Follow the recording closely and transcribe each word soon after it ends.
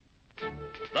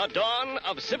The dawn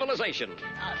of civilization.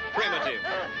 Primitive.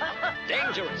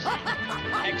 Dangerous.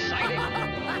 Exciting.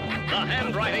 The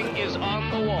handwriting is on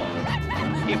the wall.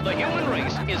 If the human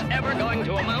race is ever going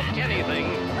to amount to anything,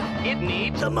 it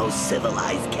needs the most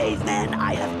civilized caveman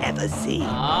I have ever seen.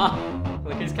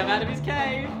 Look who's come out of his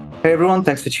cave. Hey everyone,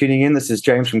 thanks for tuning in. This is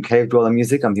James from Cave Dweller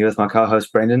Music. I'm here with my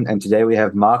co-host Brendan, and today we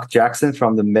have Mark Jackson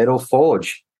from the Metal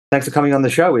Forge. Thanks for coming on the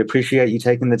show. We appreciate you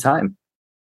taking the time.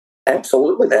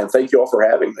 Absolutely, man. Thank you all for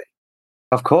having me.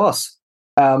 Of course.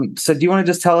 So do you want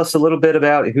to just tell us a little bit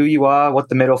about who you are, what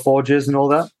the Metal Forge is, and all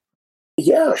that?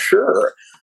 Yeah, sure.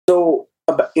 So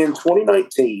in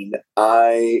 2019,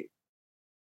 I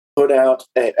put out,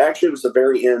 actually it was the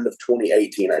very end of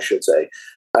 2018, I should say.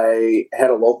 I had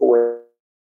a local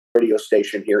radio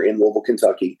station here in Louisville,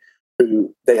 Kentucky,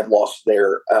 who they had lost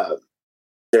their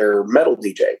metal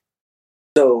DJ.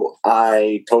 So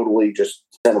I totally just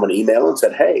sent them an email and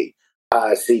said, hey,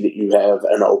 I see that you have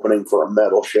an opening for a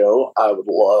metal show. I would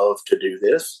love to do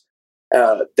this.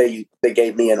 They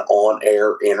gave me an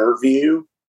on-air interview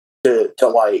to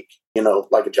like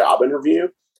a job interview,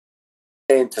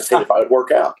 and to see if I would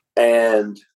work out.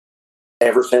 And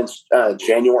ever since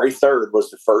January 3rd was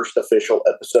the first official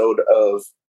episode of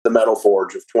the Metal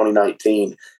Forge of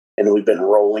 2019, and we've been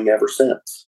rolling ever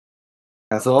since.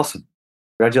 That's awesome.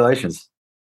 Congratulations.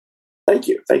 Thank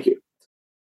you.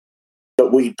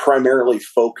 But we primarily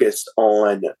focused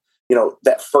on,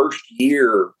 that first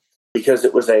year, because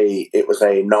it was a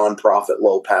nonprofit,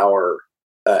 low power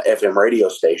FM radio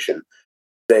station.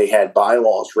 They had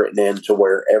bylaws written in to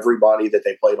where everybody that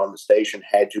they played on the station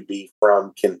had to be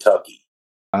from Kentucky.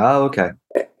 Oh, okay.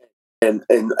 And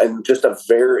just a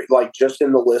very, just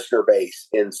in the listener base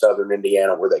in Southern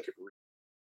Indiana where they could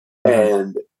read. Mm-hmm.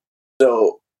 And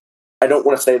so I don't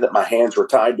want to say that my hands were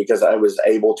tied, because I was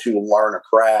able to learn a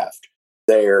craft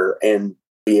there and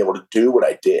be able to do what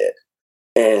I did.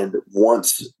 And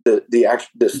once the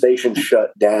station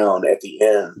shut down at the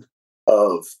end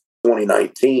of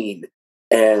 2019,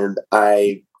 and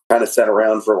I kind of sat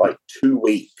around for 2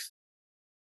 weeks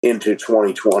into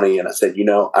 2020, and I said,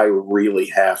 I really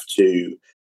have to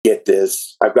get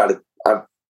this. I've got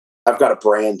a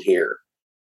brand here,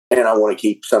 and I want to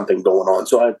keep something going on.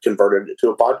 So I converted it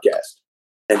to a podcast,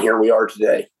 and here we are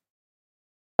today.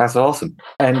 That's awesome.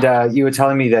 And you were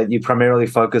telling me that you primarily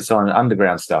focus on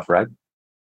underground stuff, right?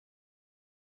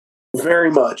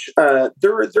 Very much.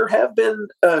 There have been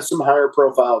some higher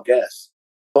profile guests,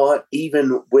 but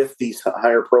even with these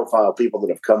higher profile people that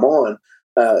have come on,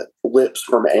 Lips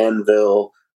from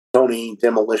Anvil, Tony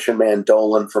Demolition Man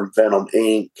Dolan from Venom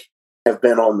Inc. have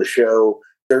been on the show.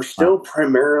 They're still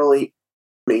primarily,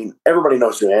 everybody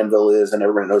knows who Anvil is and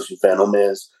everybody knows who Venom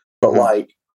is, but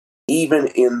even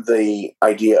in the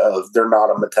idea of they're not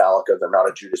a Metallica, they're not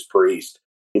a Judas Priest,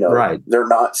 right. They're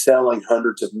not selling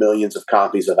hundreds of millions of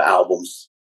copies of albums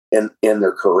in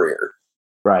their career.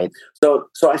 Right. So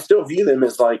I still view them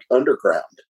as underground.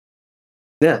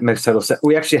 Yeah, it makes total sense.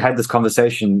 We actually had this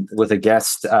conversation with a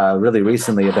guest really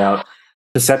recently about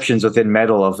perceptions within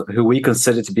metal of who we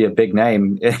consider to be a big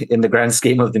name in the grand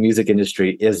scheme of the music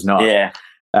industry is not. Yeah.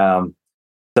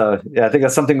 So yeah, I think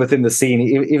that's something within the scene.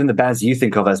 Even the bands you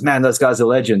think of as, man, those guys are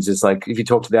legends. It's if you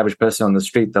talk to the average person on the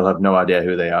street, they'll have no idea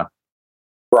who they are.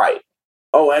 Right.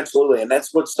 Oh, absolutely. And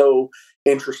that's what's so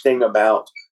interesting about,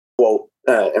 quote,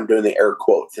 I'm doing the air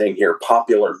quote thing here,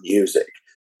 popular music.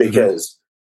 Because,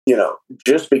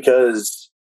 just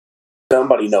because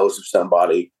somebody knows of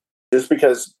somebody, just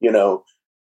because,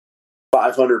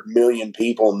 500 million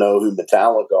people know who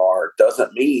Metallica are,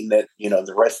 doesn't mean that,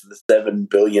 the rest of the 7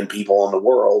 billion people in the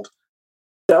world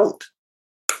don't.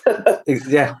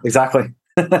 Yeah, exactly.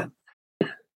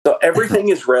 So everything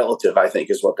is relative, I think,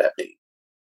 is what that means.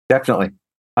 Definitely.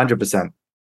 100%.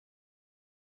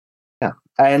 Yeah.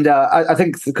 And I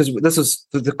think because this was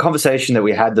the conversation that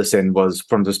we had this in was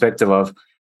from the perspective of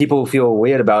people feel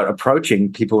weird about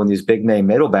approaching people in these big name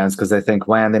metal bands because they think,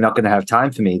 man, they're not going to have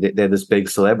time for me. They're this big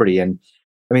celebrity. And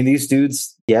these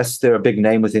dudes, yes, they're a big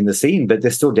name within the scene, but they're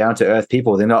still down to earth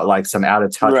people. They're not like some out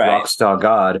of touch rock star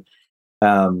god.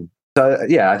 So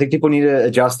yeah, I think people need to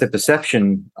adjust their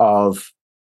perception of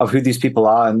who these people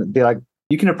are and be like,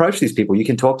 you can approach these people. You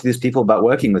can talk to these people about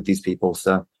working with these people.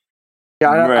 So yeah,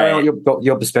 I don't know what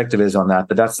your perspective is on that,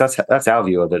 but that's our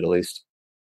view of it, at least.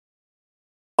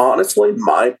 Honestly,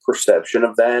 my perception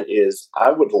of that is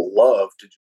I would love to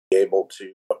be able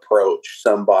to approach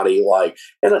somebody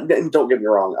and don't get me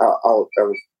wrong, I'll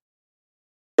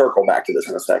circle back to this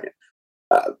in a second.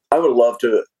 I would love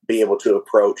to be able to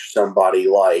approach somebody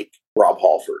like Rob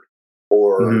Halford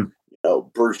or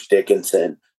Bruce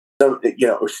Dickinson,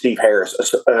 Steve Harris,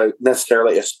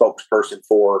 necessarily a spokesperson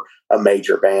for a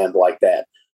major band like that.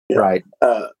 Right.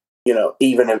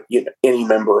 Even if any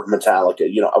member of Metallica,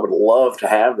 I would love to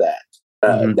have that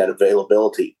that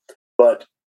availability. But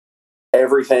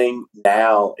everything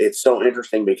now, it's so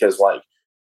interesting because like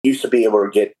used to be able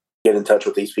to get in touch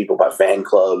with these people by fan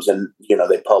clubs, and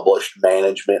they published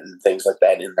management and things like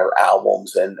that in their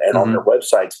albums and on their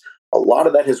websites. A lot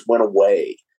of that has went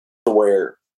away to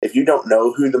where if you don't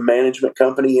know who the management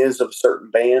company is of a certain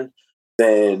band,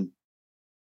 then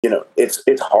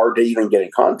it's hard to even get in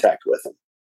contact with them.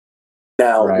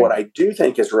 Now, what I do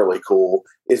think is really cool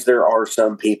is there are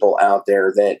some people out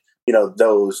there that,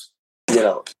 those,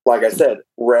 like I said,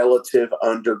 relative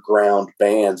underground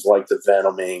bands like the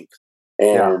Venom Inc.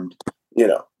 and,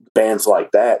 bands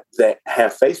like that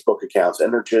have Facebook accounts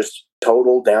and are just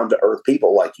total down to earth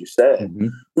people, like you said,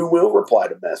 who will reply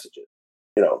to messages.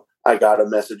 I got a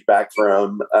message back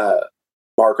from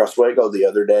Mark Oswego the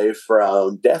other day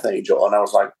from Death Angel, and I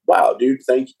was like, wow, dude,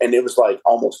 thank you. And it was like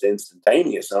almost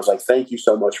instantaneous. And I was like, thank you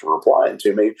so much for replying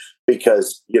to me,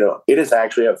 because, it is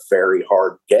actually a very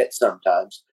hard get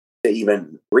sometimes to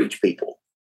even reach people.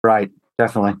 Right.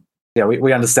 Definitely. Yeah,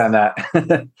 we understand that.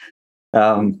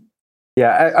 I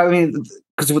mean,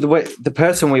 because the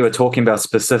person we were talking about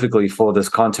specifically for this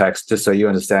context, just so you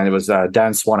understand, it was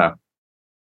Dan Swanner.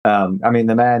 I mean,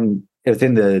 the man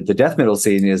within the death metal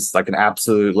scene is like an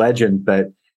absolute legend, but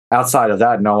outside of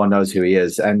that, no one knows who he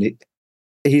is. And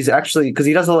he's actually, because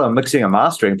he does a lot of mixing and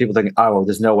mastering, people think, oh, well,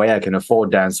 there's no way I can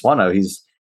afford Dan Swanner. He's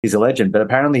a legend, but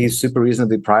apparently he's super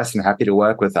reasonably priced and happy to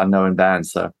work with unknown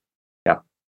bands. So, yeah,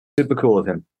 super cool of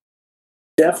him.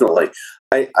 Definitely.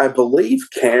 I believe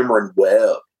Cameron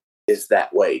Webb is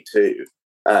that way too.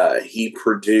 He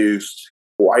produced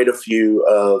quite a few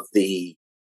of the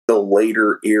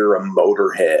later era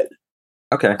Motorhead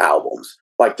albums,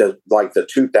 like the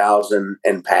 2000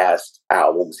 and past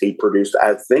albums. He produced,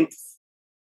 I think,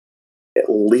 at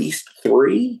least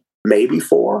 3, maybe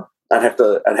 4. I'd have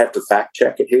to fact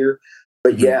check it here,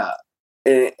 but yeah.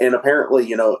 And apparently,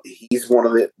 he's one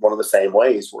of the same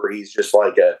ways where he's just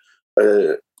like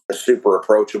a super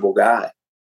approachable guy,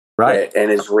 right?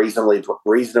 And is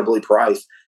reasonably priced.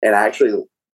 And actually,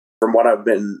 from what I've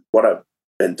been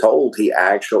told, he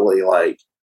actually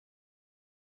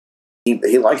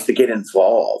he likes to get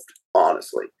involved,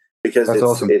 honestly, because That's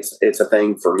awesome. It's a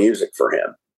thing for music for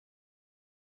him.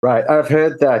 Right. I've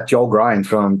heard that Joel Grind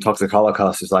from Toxic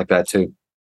Holocaust is like that too.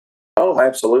 Oh,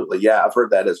 absolutely. Yeah, I've heard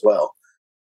that as well.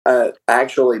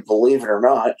 Actually, believe it or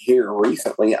not, here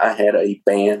recently I had a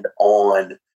band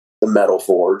on the Metal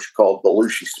Forge called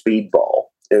Belushi Speedball.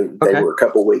 They were a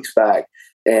couple weeks back.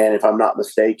 And if I'm not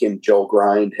mistaken, Joel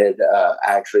Grind had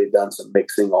actually done some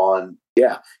mixing on,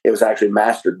 it was actually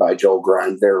mastered by Joel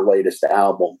Grind, their latest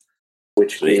album,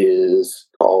 which is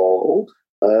called,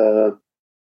 I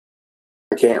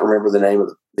can't remember the name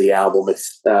of the album.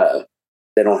 It's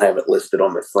they don't have it listed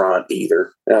on the front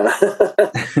either.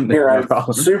 Here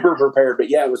I'm super prepared, but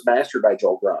it was mastered by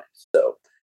Joel Grind. So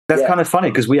that's kind of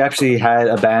funny because we actually had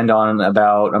a band on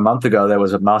about a month ago that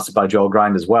was mastered by Joel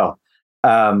Grind as well,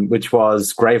 which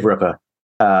was Grave Ripper.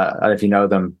 I don't know if you know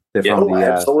them. They're from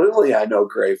absolutely. I know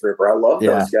Grave Ripper. I love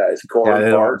those guys. Corey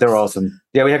they're awesome.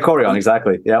 Yeah, we had Corey on,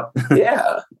 exactly. Yep.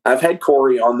 Yeah. I've had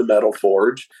Corey on the Metal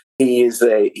Forge. He is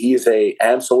a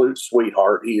absolute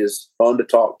sweetheart. He is fun to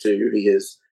talk to. He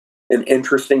is an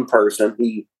interesting person.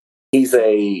 He's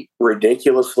a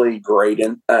ridiculously great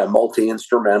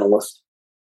multi-instrumentalist.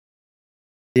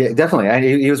 Yeah, definitely. And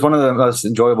he was one of the most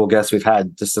enjoyable guests we've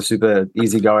had. Just a super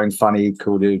easygoing, funny,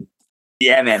 cool dude.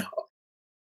 Yeah, man.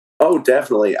 Oh,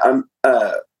 definitely. I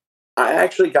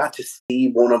actually got to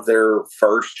see one of their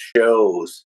first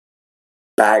shows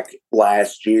back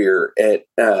last year at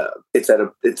it's at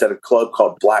a club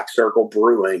called Black Circle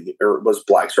Brewing, or it was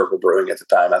Black Circle Brewing at the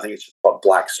time. I think it's just called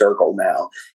Black Circle now,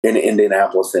 in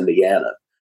Indianapolis, Indiana.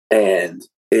 And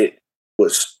it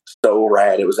was so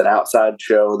rad. It was an outside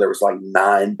show. There was like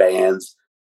 9 bands.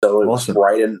 So it was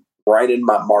right in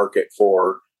my market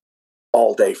for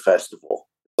all day festival.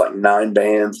 Like 9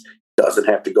 bands. Doesn't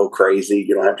have to go crazy.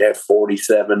 You don't have to have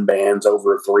 47 bands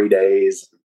over 3 days.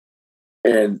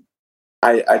 And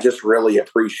I just really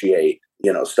appreciate,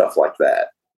 stuff like that.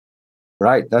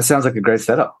 Right. That sounds like a great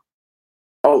setup.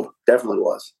 Oh, definitely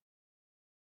was.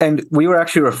 And we were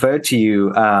actually referred to you,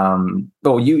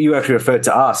 you actually referred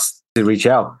to us to reach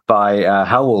out by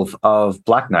Hellwolf of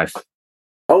Black Knife.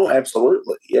 Oh,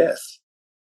 absolutely. Yes.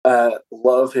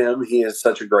 Love him. He is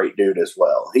such a great dude as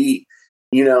well. He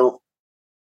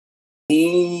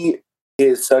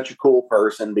is such a cool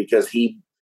person because he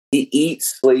he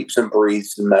eats, sleeps, and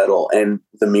breathes metal and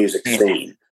the music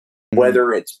scene. Mhm.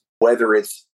 Whether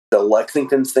it's the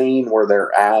Lexington scene where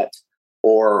they're at,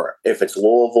 or if it's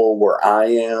Louisville where I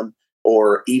am,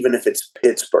 or even if it's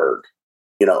Pittsburgh,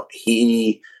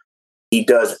 he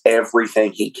does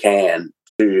everything he can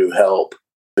to help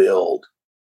build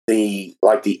the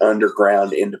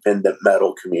underground independent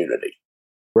metal community.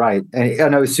 Right. And I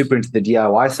know he's super into the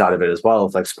DIY side of it as well,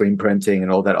 like screen printing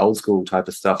and all that old school type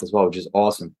of stuff as well, which is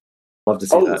awesome. Love to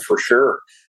see that. For sure.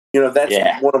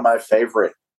 That's one of my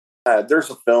favorite. There's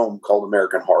a film called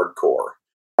American Hardcore.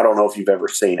 I don't know if you've ever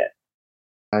seen it.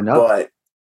 I know. But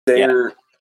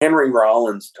Henry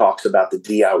Rollins talks about the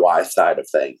DIY side of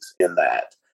things in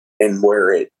that, and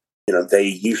where they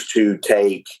used to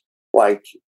take like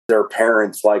their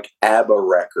parents, like ABBA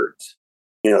records,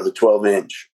 the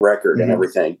 12-inch record and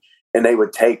everything. And they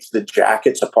would take the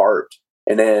jackets apart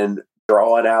and then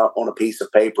draw it out on a piece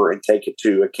of paper and take it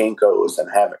to a Kinko's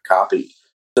and have it copied.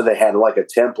 So they had like a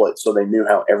template, so they knew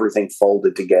how everything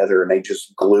folded together, and they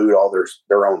just glued all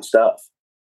their own stuff.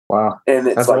 Wow. And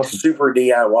it's That's like awesome. super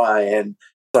DIY. And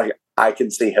it's like, I can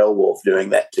see Hellwolf doing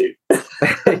that too.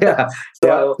 Yeah.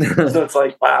 So it's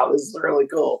like, wow, this is really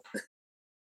cool.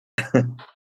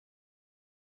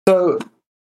 So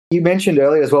you mentioned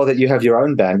earlier as well that you have your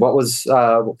own band. What was,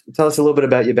 tell us a little bit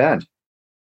about your band.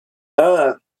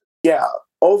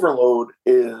 Overload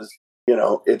is,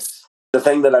 it's the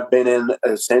thing that I've been in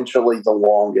essentially the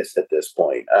longest at this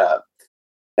point.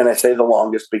 And I say the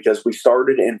longest because we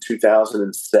started in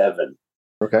 2007.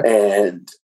 Okay. And,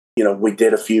 we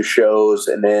did a few shows,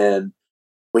 and then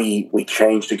we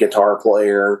changed a guitar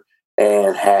player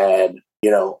and had,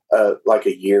 like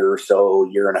a year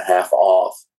and a half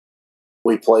off.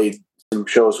 We played some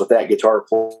shows with that guitar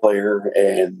player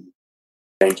and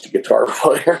changed a guitar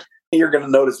player. You're going to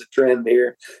notice a trend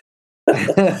here.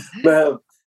 But,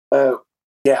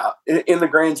 in the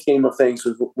grand scheme of things,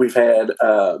 we've had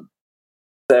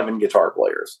 7 guitar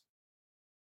players.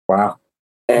 Wow.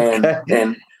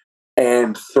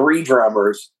 And 3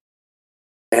 drummers.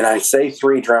 And I say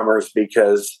 3 drummers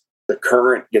because the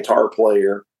current guitar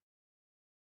player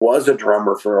was a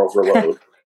drummer for Overload.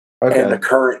 Okay. And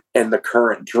the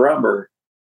current drummer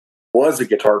was a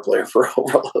guitar player for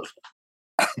Overload.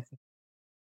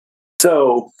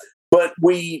 So, but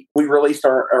we released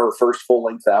our first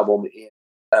full-length album in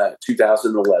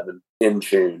 2011 in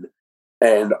June.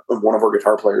 And one of our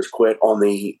guitar players quit on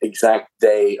the exact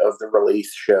day of the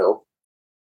release show.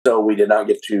 So we did not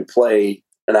get to play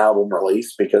an album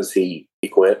release because he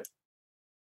quit.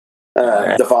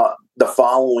 Right. The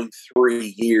following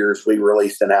 3 years, we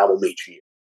released an album each year.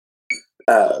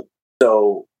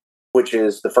 Which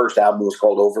is, the first album was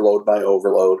called Overload by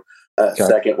Overload. Okay.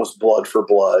 Second was Blood for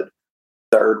Blood.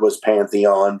 Third was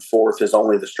Pantheon. Fourth is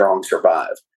Only the Strong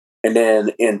Survive. And then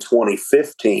in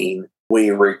 2015, we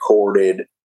recorded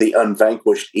the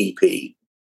Unvanquished EP.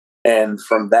 And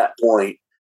from that point,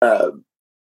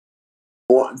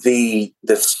 the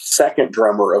second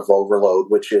drummer of Overload,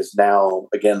 which is now,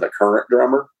 again, the current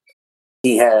drummer,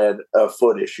 he had a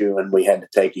foot issue, and we had to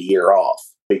take a year off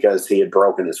because he had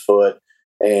broken his foot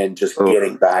and just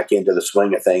getting back into the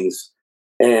swing of things.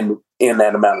 And in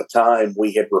that amount of time,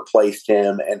 we had replaced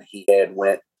him, and he had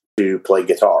went to play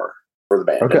guitar for the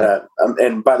band. Okay.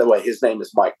 And by the way, his name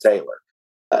is Mike Taylor.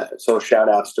 So shout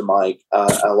outs to Mike.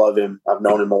 I love him. I've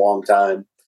known him a long time.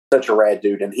 Such a rad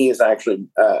dude. And he has actually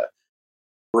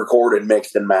recorded,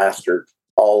 mixed, and mastered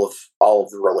all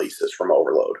of the releases from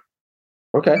Overload.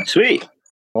 Okay. Sweet.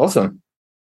 Awesome.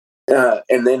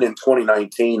 And then in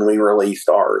 2019, we released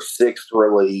our 6th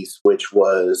release, which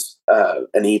was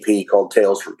an EP called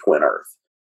Tales from Twin Earth.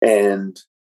 And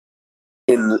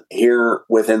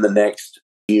within the next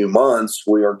few months,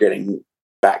 we are getting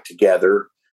back together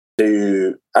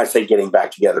to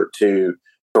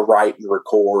write and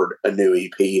record a new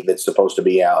EP that's supposed to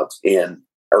be out in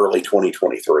early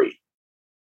 2023.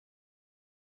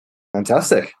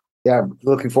 Fantastic. Yeah,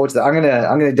 looking forward to that. I'm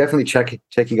gonna definitely check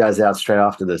you guys out straight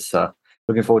after this.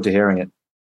 Looking forward to hearing it.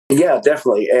 Yeah,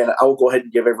 definitely. And I'll go ahead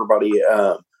and give everybody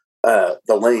the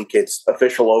link. It's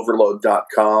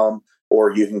officialoverload.com,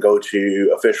 or you can go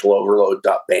to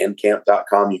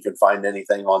officialoverload.bandcamp.com. You can find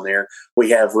anything on there.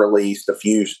 We have released a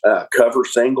few cover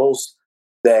singles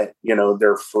that,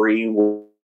 they're free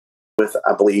with,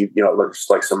 I believe, there's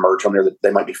like some merch on there that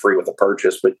they might be free with a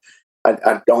purchase, but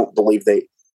I don't believe they're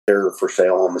for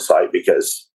sale on the site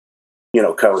because,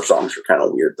 cover songs are kind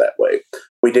of weird that way.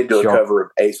 We did do a cover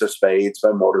of Ace of Spades by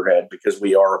Motorhead because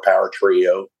we are a power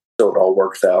trio, so it all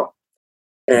works out.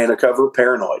 And a cover of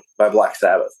Paranoid by Black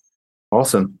Sabbath.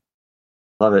 Awesome.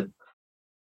 Love it.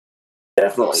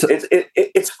 Definitely. So-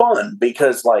 It's fun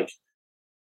because like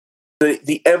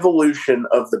the evolution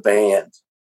of the band.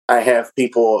 I have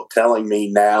people telling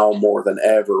me now more than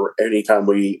ever, anytime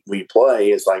we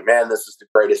play, is like, man, this is the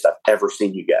greatest I've ever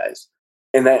seen you guys.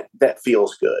 And that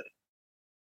feels good.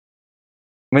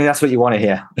 I mean, that's what you want to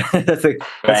hear. That's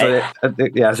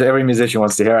what every musician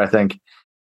wants to hear, I think.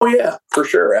 Oh yeah, for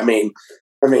sure. I mean,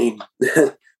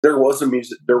 there was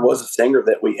a singer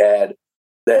that we had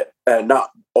that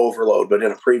not Overload, but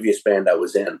in a previous band I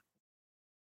was in.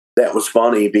 That was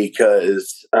funny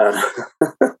because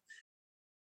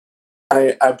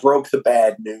I broke the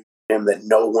bad news to him that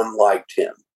no one liked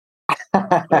him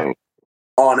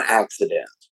on accident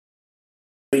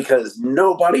because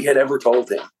nobody had ever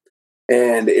told him,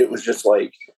 and it was just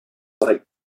like,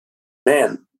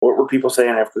 man, what were people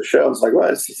saying after the show? It's like, well,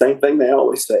 it's the same thing they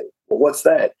always say. Well, what's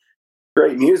that?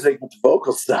 Great music, but the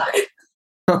vocals suck.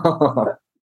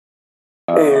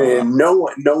 And no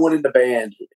one in the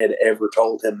band had ever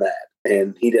told him that,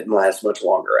 and he didn't last much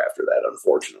longer after that,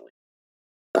 unfortunately.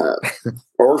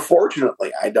 Or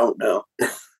fortunately, I don't know.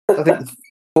 I think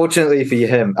fortunately for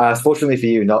him, fortunately for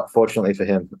you, not fortunately for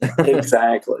him.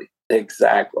 Exactly.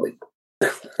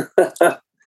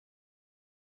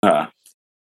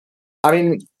 I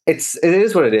mean, it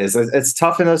is what it is. It's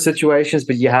tough in those situations,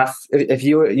 but you have, if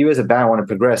you as a band want to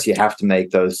progress, you have to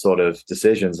make those sort of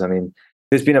decisions. I mean,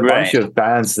 there's been a bunch of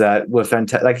bands that were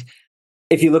fantastic. Like,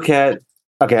 if you look at,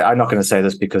 okay, I'm not going to say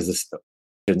this because I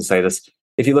shouldn't say this.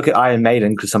 If you look at Iron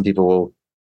Maiden, because some people will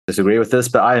disagree with this,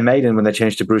 but Iron Maiden, when they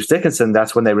changed to Bruce Dickinson,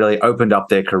 that's when they really opened up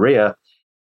their career.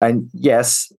 And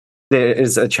yes, there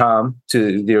is a charm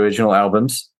to the original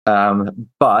albums,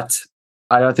 but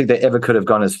I don't think they ever could have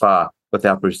gone as far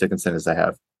without Bruce Dickinson as they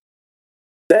have.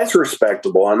 That's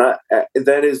respectable, and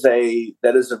that is a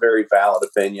very valid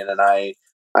opinion, and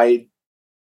I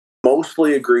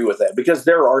mostly agree with that because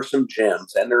there are some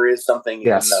gems, and there is something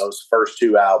in those first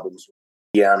two albums,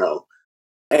 piano.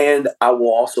 And I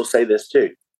will also say this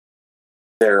too: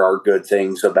 there are good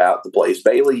things about the Blaze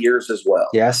Bayley years as well.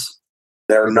 Yes,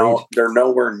 they're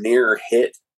nowhere near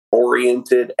hit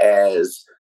oriented as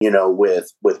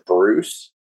with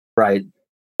Bruce, right?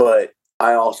 But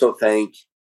I also think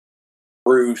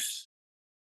Bruce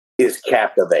is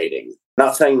captivating.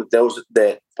 Not saying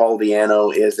that Paul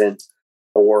Di'Anno isn't,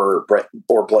 or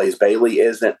Blaze Bayley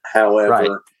isn't.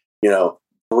 However,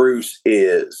 Bruce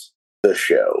is the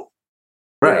show.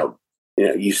 Right.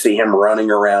 You see him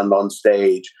running around on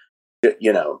stage.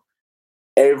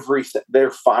 Everything,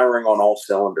 they're firing on all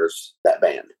cylinders. That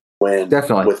band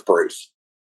with Bruce.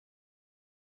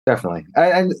 Definitely.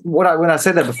 And when I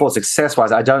said that before,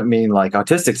 success-wise, I don't mean like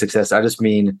artistic success. I just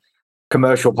mean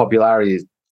commercial popularity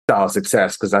style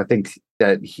success, because I think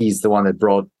that he's the one that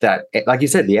brought that, like you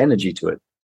said, the energy to it.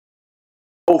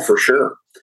 Oh, for sure.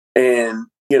 And,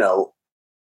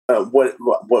 what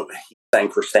he sang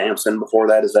for Samson before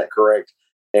that, is that correct?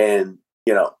 And,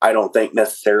 I don't think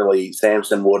necessarily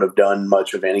Samson would have done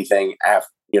much of anything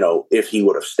if he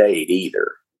would have stayed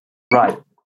either. Right.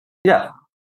 Yeah.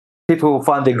 People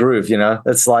find their groove,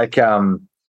 it's like,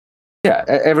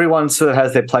 everyone sort of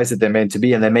has their place that they're meant to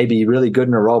be, and they may be really good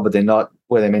in a role, but they're not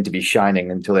where they're meant to be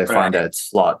shining until they find that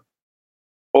slot.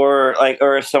 Or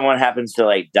if someone happens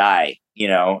to die,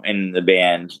 in the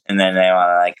band, and then they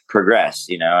want to progress,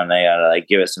 and they gotta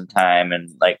give it some time and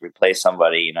replace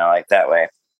somebody, that way.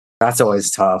 That's always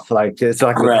tough. It's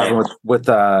like with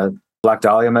Black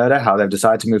Dahlia Murder, how they've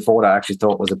decided to move forward. I actually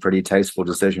thought was a pretty tasteful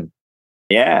decision.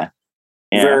 Yeah.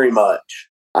 Very much.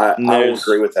 I will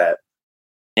agree with that.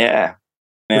 Yeah.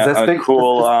 A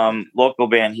cool local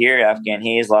band here, Afghan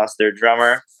Haze, lost their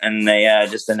drummer, and they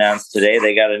just announced today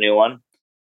they got a new one.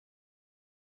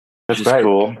 Which is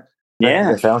cool.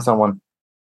 Yeah. They found someone.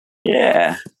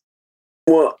 Yeah.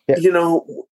 Well,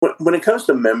 when it comes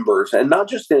to members, and not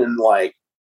just in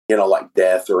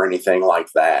death or anything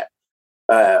like that,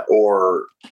 or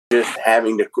just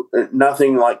having to,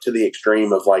 nothing to the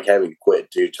extreme of having to quit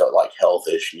due to health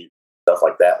issues, stuff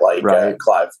like that,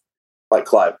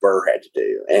 Clive Burr had to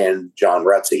do, and John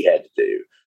Rutsey had to do,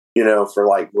 for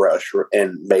Rush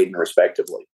and Maiden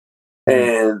respectively.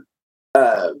 And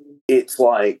it's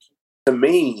to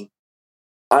me,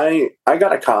 I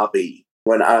got a copy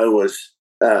when I was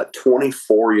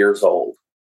 24 years old,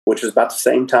 which is about the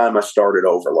same time I started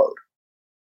Overload.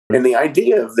 And the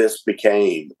idea of this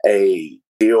became a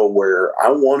deal where I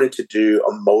wanted to do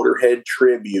a Motorhead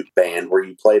tribute band where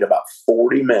you played about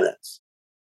 40 minutes.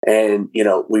 And,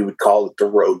 we would call it the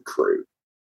Road Crew.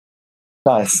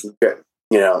 Nice.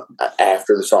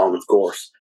 After the song, of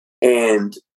course.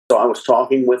 And so I was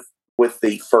talking with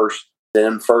the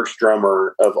first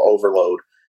drummer of Overload.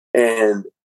 And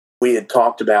we had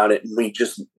talked about it, and we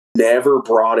just never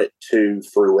brought it to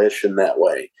fruition that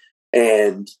way.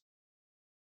 And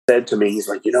said to me, he's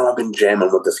like, I've been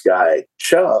jamming with this guy,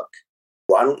 Chuck.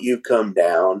 Why don't you come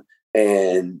down?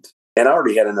 And I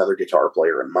already had another guitar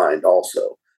player in mind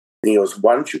also. And he goes,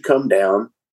 why don't you come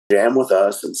down, jam with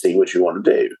us, and see what you want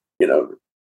to do?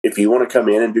 If you want to come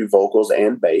in and do vocals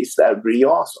and bass, that would be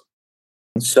awesome.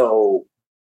 So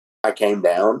I came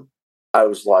down. I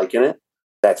was liking it.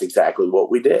 That's exactly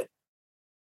what we did.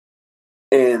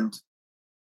 And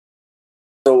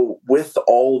so with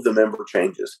all of the member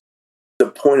changes, the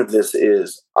point of this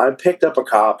is I picked up a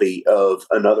copy of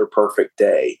Another Perfect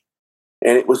Day,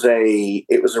 and it was a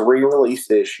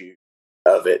re-released issue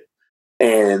of it.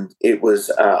 And it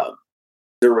was,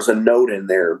 there was a note in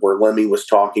there where Lemmy was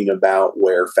talking about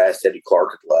where Fast Eddie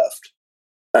Clarke had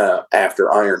left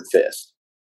after Iron Fist.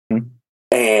 Mm-hmm.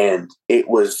 And he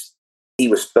was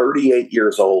 38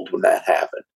 years old when that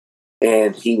happened.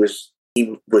 And he was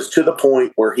to the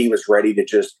point where he was ready to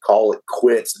just call it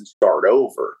quits and start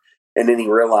over. And then he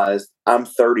realized, I'm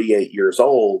 38 years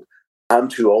old. I'm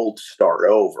too old to start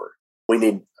over.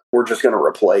 We're just going to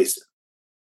replace it.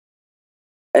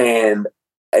 And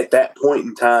at that point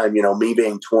in time, me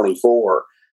being 24,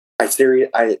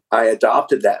 I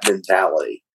adopted that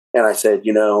mentality. And I said,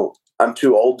 I'm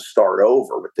too old to start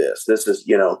over with this. This is,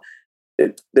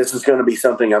 this is going to be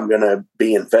something I'm going to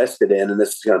be invested in. And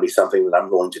this is going to be something that I'm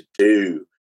going to do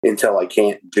until I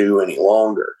can't do any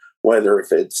longer. Whether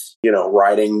if it's,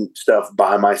 writing stuff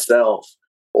by myself,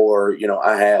 or,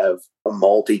 I have a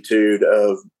multitude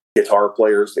of guitar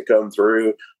players that come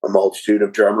through, a multitude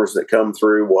of drummers that come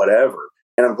through, whatever.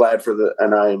 And I'm glad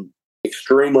and I'm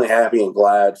extremely happy and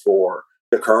glad for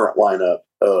the current lineup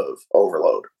of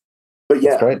Overload. But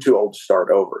yeah, I'm too old to start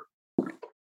over.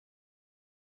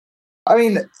 I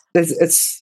mean,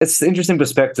 it's interesting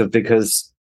perspective,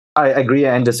 because I agree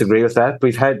and disagree with that.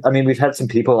 We've had some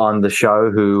people on the show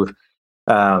who,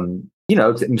 some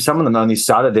of them only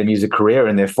started their music career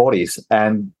in their 40s,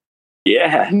 and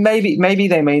maybe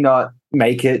they may not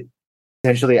make it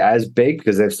potentially as big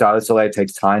because they've started so late. It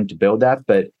takes time to build that,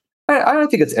 but I don't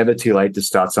think it's ever too late to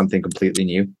start something completely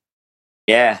new.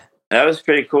 Yeah, that was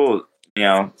pretty cool.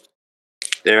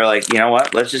 They were like, you know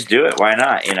what? Let's just do it. Why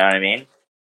not? You know what I mean?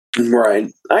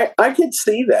 Right. I could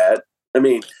see that. I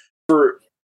mean,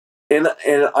 and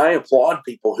I applaud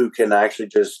people who can actually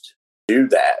just do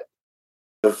that.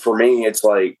 But for me, it's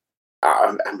like,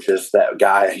 I'm just that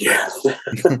guy, I guess.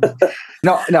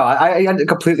 No, I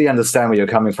completely understand where you're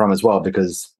coming from as well,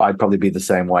 because I'd probably be the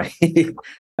same way.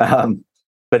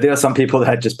 But there are some people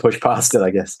that just push past it, I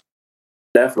guess.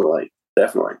 Definitely.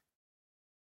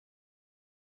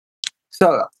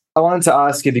 So I wanted to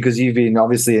ask you, because you've been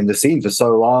obviously in the scene for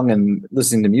so long and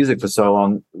listening to music for so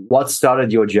long, what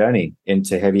started your journey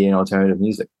into heavy and alternative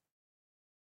music?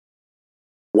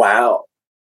 Wow.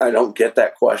 I don't get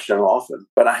that question often,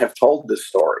 but I have told this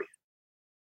story.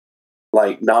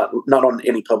 Like not on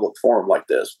any public forum like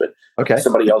this, but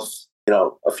somebody else,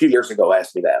 a few years ago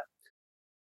asked me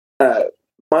that.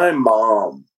 My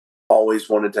mom always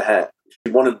wanted to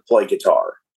play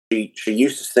guitar. She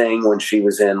used to sing when she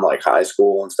was in like high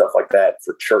school and stuff like that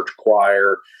for church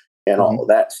choir and all of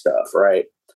that stuff, right?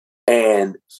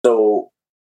 And so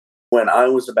when I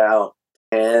was about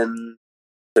 10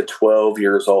 to 12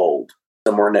 years old,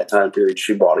 somewhere in that time period,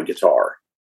 she bought a guitar,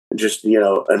 just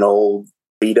an old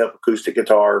beat up acoustic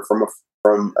guitar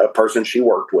from a person she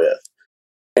worked with,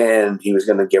 and he was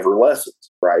going to give her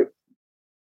lessons, right?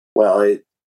 Well, it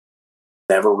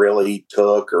never really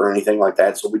took or anything like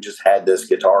that, so we just had this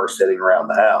guitar sitting around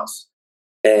the house.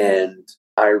 And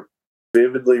I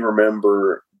vividly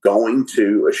remember going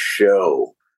to a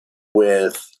show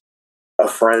with a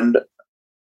friend.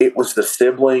 It was the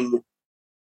sibling.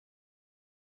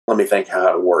 Let me think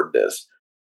how to word this.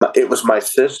 It was my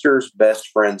sister's best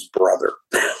friend's brother.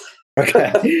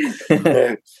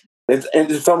 Okay.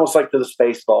 It's almost like the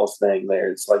Spaceballs thing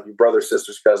there. It's like your brother,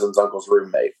 sister's cousin's uncle's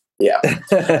roommate. Yeah.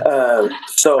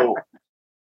 So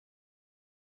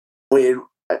when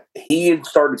he had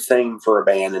started singing for a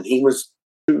band, and he was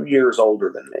 2 years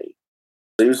older than me.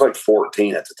 So he was like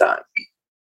 14 at the time.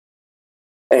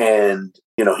 And,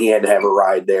 he had to have a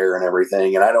ride there and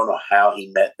everything. And I don't know how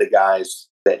he met the guys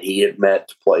that he had met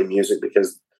to play music,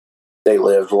 because they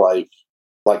lived like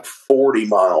 40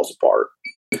 miles apart.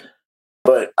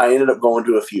 But I ended up going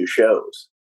to a few shows.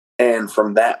 And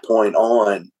from that point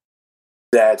on,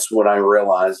 that's when I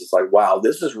realized it's like, wow,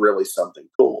 this is really something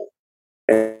cool.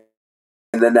 And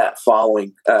then that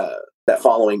following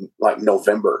like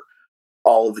November,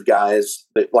 all of the guys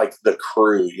that like the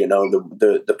crew,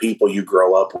 the people you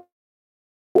grow up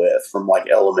with from like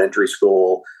elementary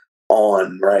school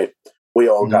on, right? We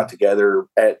all got together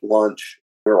at lunch.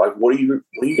 We were like, what are you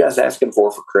guys asking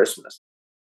for Christmas?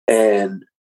 And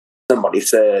somebody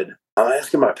said, I'm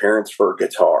asking my parents for a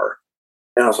guitar.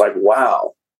 And I was like,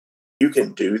 wow, you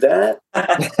can do that?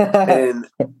 And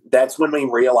that's when we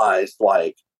realized,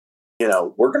 like, you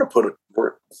know,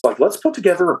 it's like, let's put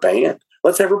together a band.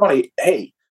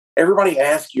 Everybody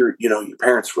ask your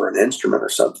parents for an instrument or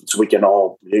something so we can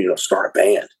all, start a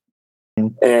band.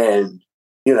 And,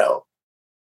 so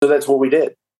that's what we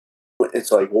did.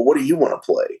 It's like, well, what do you want to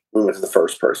play? We went to the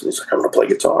first person. He's like, I want to play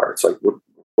guitar. It's like, what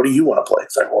do you want to play?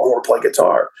 It's like, well, I want to play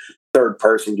guitar. Third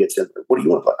person gets in. What do you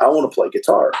want to play? I want to play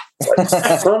guitar.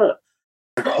 It's like,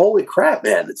 holy crap,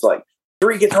 man. It's like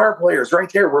 3 guitar players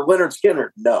right there. We're Leonard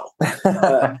Skinner. No.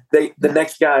 The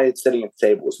next guy sitting at the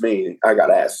table was me. I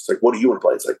got asked, it's like, what do you want to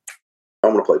play? It's like, I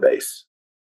want to play bass.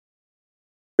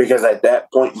 Because at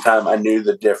that point in time, I knew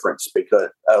the difference because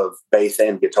of bass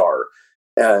and guitar.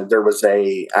 There was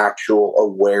a actual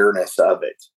awareness of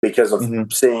it because of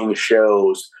seeing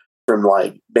shows from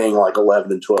like being like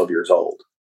 11 and 12 years old.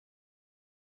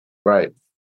 Right.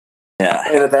 Yeah.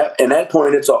 And at that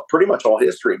point, it's pretty much all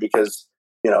history because,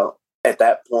 at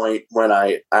that point when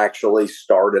I actually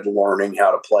started learning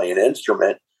how to play an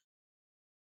instrument,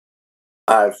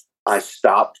 I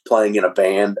stopped playing in a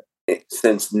band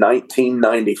since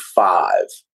 1995.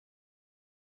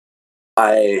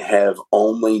 I have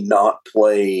only not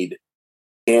played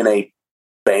in a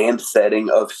band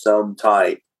setting of some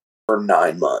type for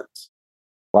 9 months.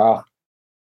 Wow.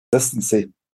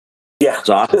 Consistency. Yeah. That's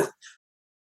awesome.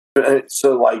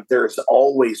 So like there's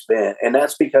always been, and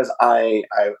that's because I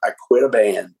quit a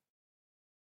band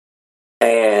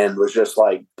and was just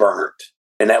like burnt.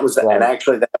 And that was, and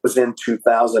actually that was in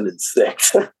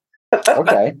 2006.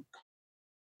 Okay.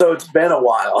 So it's been a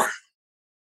while.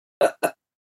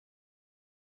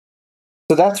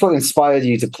 So that's what inspired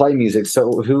you to play music.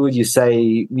 So who would you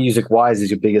say music-wise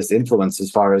is your biggest influence as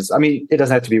far as, I mean, it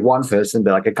doesn't have to be one person,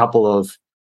 but like a couple of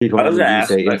people who you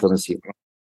say influence you.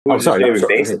 Who was your favorite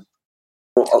bassist?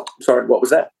 Sorry, what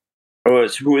was that?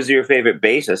 Who was your favorite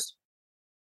bassist?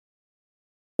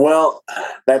 Well,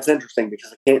 that's interesting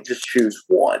because I can't just choose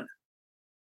one.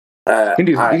 You can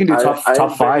do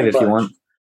top 5 if you want.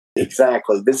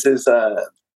 Exactly. This is,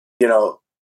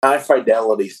 High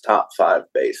Fidelity's top 5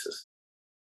 bassists,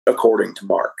 according to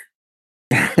Mark.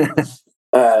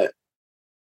 I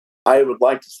would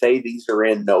like to say these are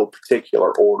in no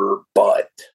particular order, but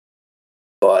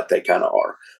they kind of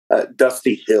are.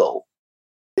 Dusty Hill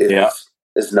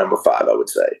is number 5, I would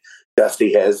say.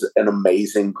 Dusty has an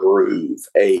amazing groove,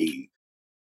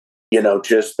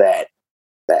 just that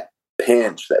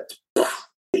pinch that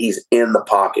he's in the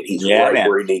pocket. He's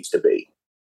where he needs to be.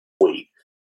 Sweet.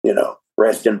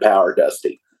 Rest in power,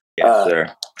 Dusty. Yes,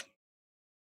 sir.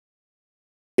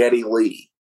 Geddy Lee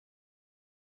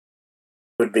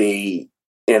would be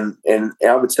and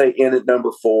I would say in at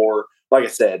number 4. Like I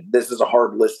said, this is a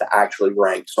hard list to actually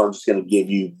rank, so I'm just going to give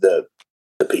you the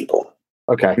people.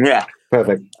 Okay. Yeah.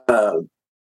 Perfect. So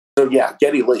yeah,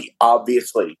 Geddy Lee,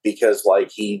 obviously, because like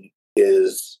he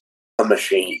is a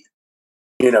machine.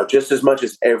 Just as much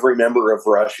as every member of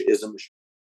Rush is a machine,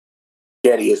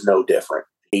 Geddy is no different.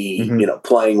 He,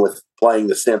 playing the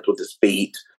synth with his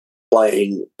feet,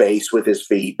 playing bass with his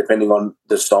feet, depending on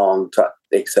the song,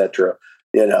 etc.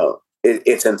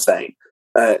 It's insane.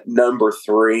 Number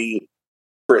 3,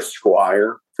 Chris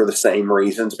Squire, for the same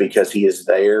reasons, because he is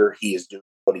there, he is doing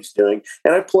what he's doing,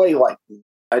 and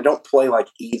I don't play like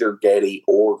either Geddy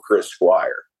or Chris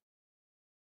Squire,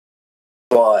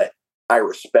 but I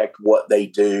respect what they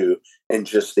do and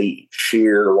just the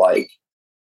sheer like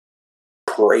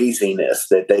craziness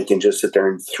that they can just sit there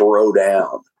and throw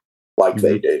down like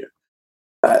they do.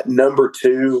 Number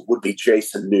 2 would be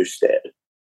Jason Newsted.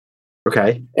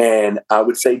 Okay. And I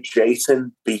would say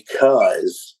Jason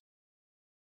because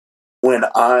when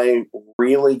I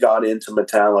really got into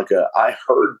Metallica, I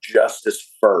heard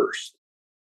Justice first,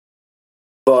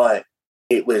 but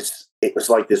it was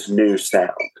like this new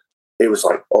sound. It was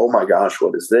like, oh my gosh,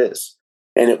 what is this?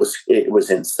 And it was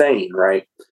insane, right?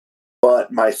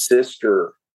 But my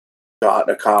sister got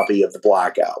a copy of the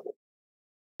Black Album.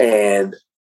 And,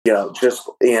 just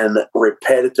in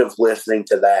repetitive listening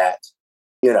to that,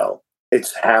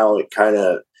 it's how it kind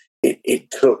of, it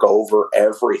took over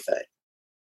everything.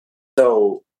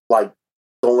 So, like,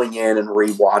 going in and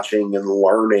rewatching and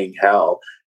learning how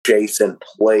Jason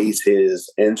plays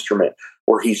his instrument,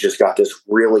 where he's just got this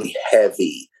really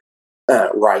heavy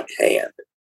right hand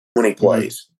when he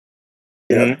plays.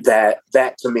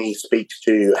 That to me speaks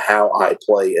to how I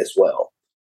play as well.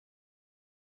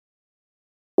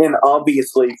 And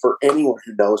obviously, for anyone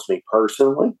who knows me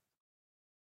personally,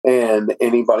 and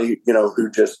anybody who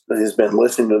just has been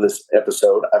listening to this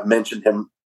episode, I've mentioned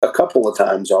him a couple of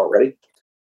times already.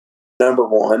 Number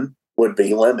one would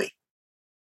be Lemmy,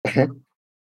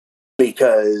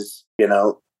 because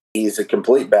he's a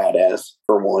complete badass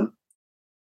for one.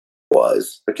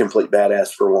 Was a complete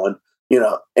badass for one,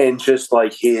 and just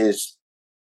like his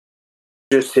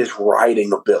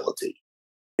writing ability,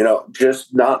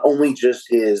 just not only just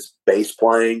his bass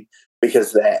playing,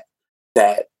 because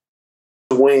that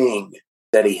swing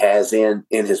that he has in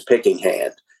his picking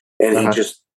hand, and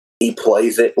he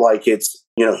plays it like it's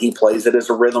he plays it as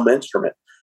a rhythm instrument,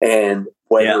 and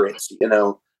whether it's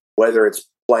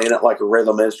playing it like a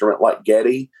rhythm instrument like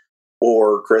Geddy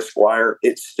or Chris Squire,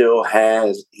 he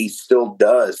still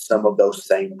does some of those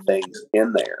same things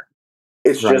in there.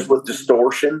 It's just with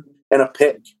distortion and a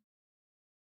pick.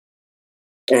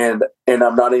 And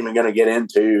I'm not even going to get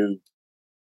into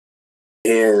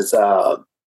his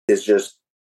just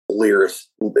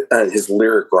his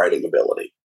lyric writing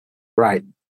ability. Right.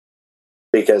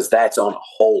 Because that's on a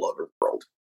whole other world.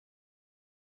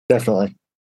 Definitely.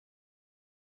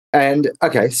 And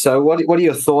okay, so what are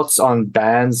your thoughts on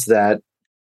bands that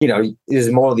there's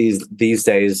more of these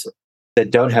days that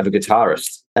don't have a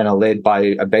guitarist and are led by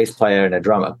a bass player and a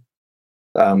drummer?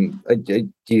 Do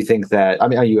you think that? I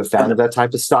mean, are you a fan of that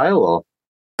type of style? Or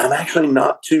I'm actually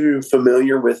not too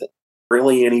familiar with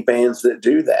really any bands that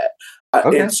do that.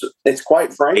 Okay. It's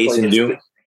quite frankly,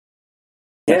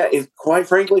 quite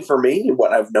frankly, for me,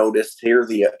 what I've noticed here,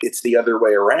 it's the other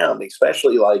way around,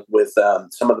 especially like with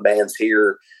some of the bands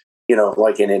here,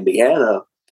 like in Indiana,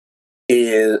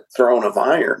 is Throne of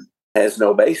Iron has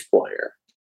no bass player.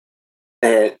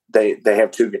 And they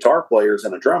have two guitar players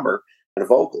and a drummer and a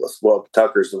vocalist. Well,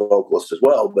 Tucker's the vocalist as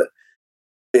well, but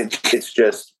it's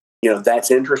just,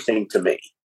 that's interesting to me,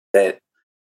 that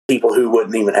people who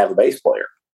wouldn't even have a bass player.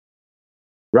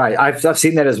 Right. I've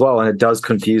seen that as well, and it does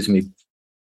confuse me.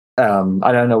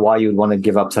 I don't know why you would want to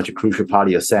give up such a crucial part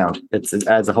of your sound. It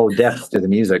adds a whole depth to the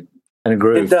music and a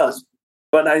groove. It does.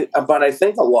 But I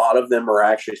think a lot of them are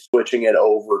actually switching it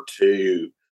over to,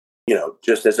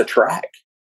 just as a track.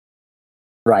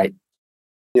 Right.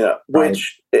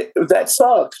 Which that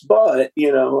sucks. But,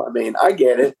 I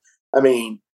get it. I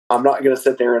mean, I'm not going to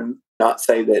sit there and not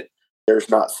say that there's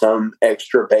not some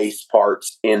extra bass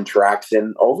parts in tracks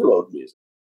in Overload music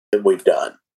that we've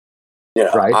done.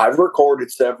 Right. I've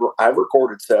recorded several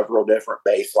different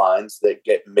bass lines that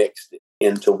get mixed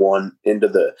into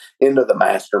the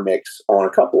master mix on a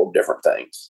couple of different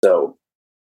things. So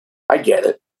I get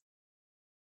it.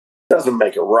 Doesn't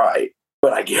make it right,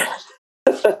 but I get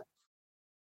it.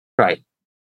 Right.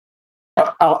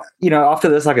 After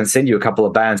this, I can send you a couple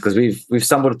of bands, because we've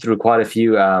stumbled through quite a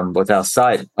few with our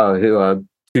site who are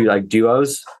two like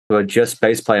duos who are just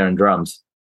bass player and drums.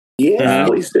 Yeah,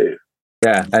 please do.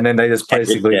 Yeah, and then they just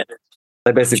basically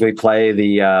play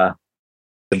the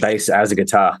bass as a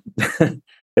guitar.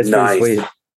 It's nice. Pretty sweet.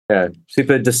 Yeah,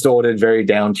 super distorted, very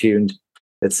down tuned.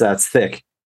 It's thick.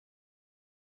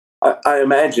 I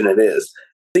imagine it is.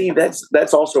 See,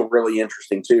 that's also really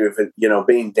interesting too. If it,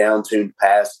 being down tuned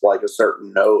past like a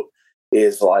certain note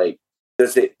is like,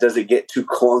 does it get too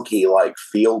clunky like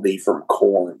Fieldy from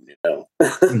Korn?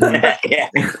 Yeah.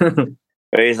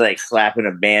 Or he's like slapping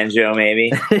a banjo,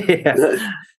 maybe. Yeah.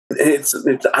 It's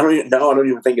I don't even know. I don't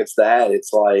even think it's that.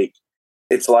 It's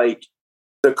like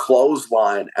the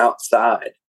clothesline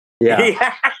outside.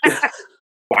 Yeah.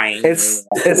 It's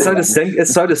so distinct.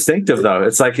 It's so distinctive, though.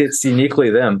 It's like it's uniquely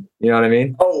them. You know what I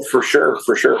mean? Oh, for sure.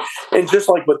 And just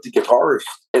like with the guitarists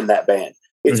in that band,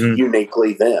 it's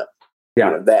uniquely them.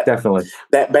 Yeah, definitely.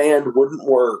 That band wouldn't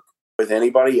work with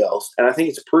anybody else, and I think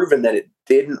it's proven that it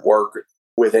didn't work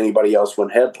with anybody else when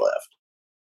Head left.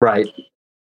 Right.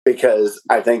 Because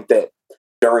I think that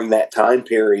during that time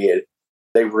period,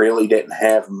 they really didn't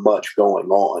have much going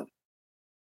on.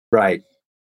 Right.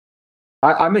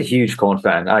 I'm a huge Korn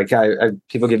fan.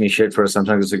 People give me shit for it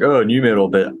sometimes. It's like, oh, new metal,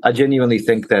 but I genuinely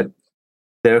think that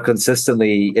they're a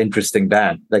consistently interesting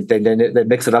band. Like they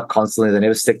mix it up constantly. They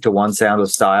never stick to one sound or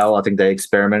style. I think they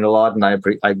experiment a lot, and I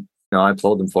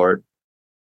applaud them for it.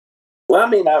 Well, I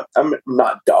mean, I'm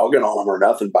not dogging on them or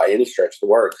nothing by any stretch of the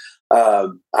word.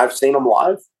 I've seen them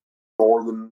live more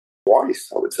than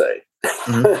twice, I would say.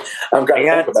 Mm-hmm. I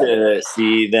got to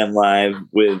see them live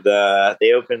with.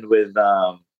 They opened with.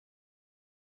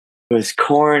 It was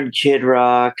Korn, Kid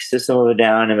Rock, System of a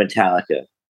Down, and Metallica.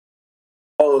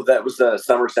 Oh, that was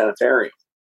Summer Sanitarium.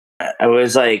 I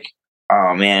was like,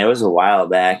 oh man, it was a while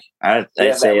back. I'd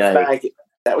say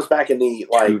that was back in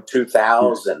the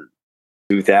 2000.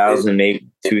 2000, maybe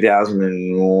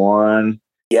 2001.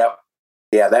 Yep.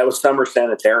 Yeah, that was Summer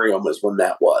Sanitarium was when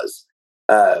that was.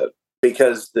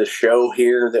 Because the show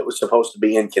here that was supposed to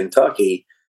be in Kentucky,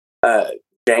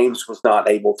 James was not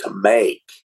able to make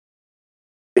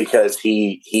because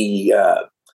he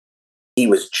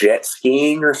was jet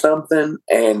skiing or something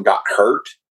and got hurt,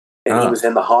 and he was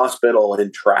in the hospital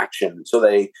in traction. So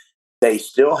they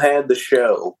still had the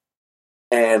show,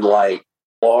 and like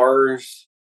Lars,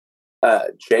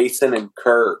 Jason, and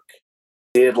Kirk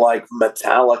did like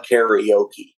Metallica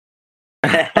karaoke,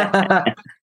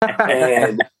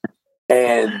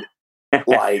 and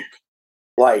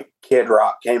like Kid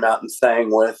Rock came out and sang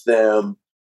with them.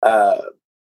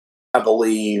 I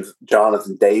believe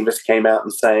Jonathan Davis came out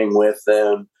and sang with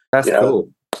them. That's cool.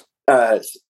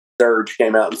 Serge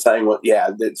came out and sang with,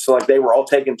 so like they were all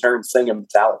taking turns singing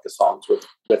Metallica songs with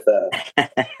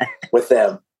with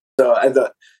them. So I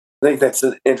think that's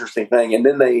an interesting thing. And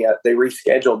then they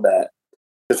rescheduled that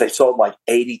because they sold like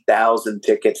 80,000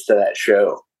 tickets to that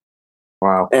show.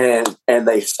 Wow. And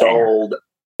they sold,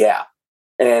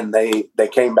 and they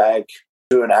came back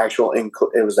to an actual,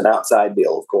 it was an outside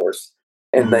deal, of course.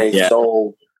 And they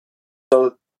sold.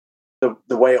 So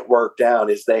the way it worked out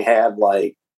is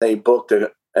they booked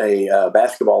a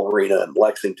basketball arena in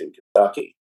Lexington,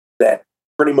 Kentucky. That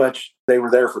pretty much they were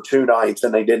there for 2 nights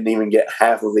and they didn't even get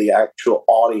half of the actual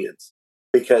audience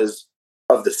because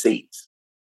of the seats.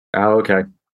 Oh, okay.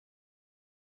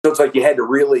 So it's like you had to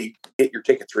really get your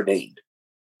tickets redeemed.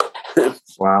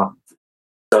 Wow.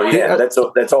 So yeah,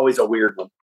 that's always a weird one.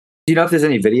 Do you know if there's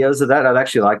any videos of that? I'd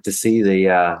actually like to see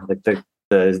the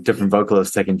different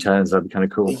vocalists taking turns. That'd be kind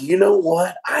of cool. You know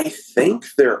what? I think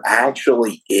there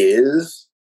actually is,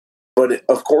 but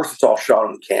of course it's all shot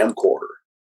on camcorder.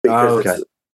 Because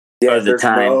there's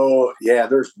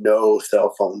no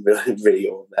cell phone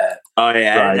video of that. Oh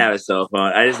yeah, I didn't have a cell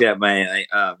phone. I just got my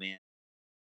oh man,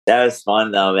 that was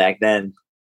fun though back then.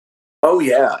 Oh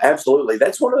yeah, absolutely.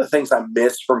 That's one of the things I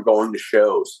miss from going to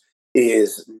shows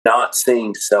is not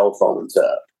seeing cell phones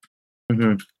up.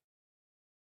 Mm-hmm.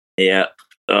 Yeah.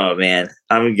 Oh man,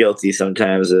 I'm guilty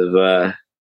sometimes of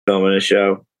filming a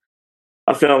show.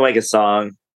 I'll film like a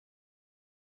song.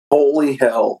 Holy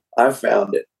hell, I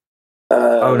found it.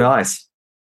 Oh, nice.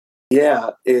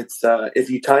 Yeah, it's if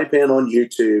you type in on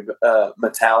YouTube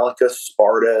Metallica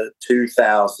Sparta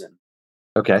 2000.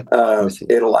 Okay.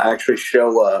 It'll actually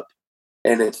show up,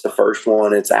 and it's the first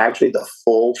one. It's actually the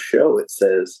full show. It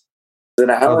says it's an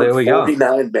hour and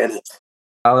 49 minutes.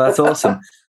 Oh, that's awesome.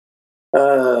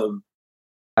 I'm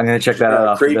going to check that out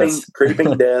after this.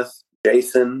 Creeping Death,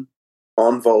 Jason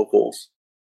on vocals.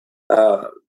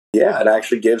 It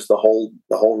actually gives the whole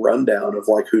rundown of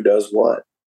like who does what.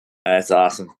 That's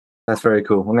awesome. That's very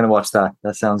cool. I'm going to watch that.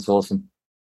 That sounds awesome.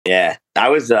 Yeah. I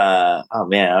was I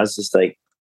was just like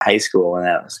high school when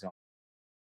that was going.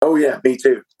 Oh yeah, me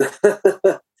too.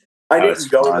 I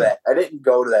didn't go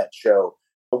to that show,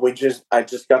 but I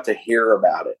just got to hear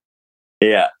about it.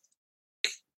 Yeah.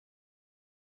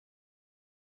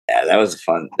 Yeah, that was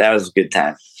fun. That was a good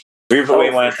time. We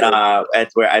went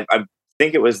at where I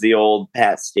think it was the old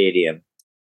Pat Stadium,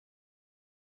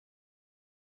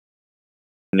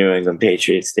 New England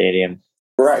Patriots Stadium.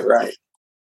 Right.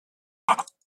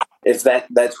 Is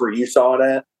that's where you saw it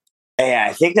at? Yeah,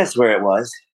 I think that's where it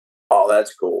was. Oh,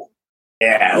 that's cool.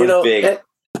 Yeah, it was big.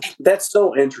 That's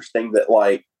so interesting that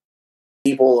like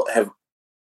people have.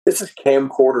 This is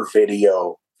camcorder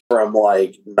video from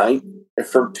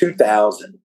from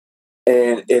 2000.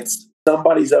 And it's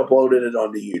somebody's uploaded it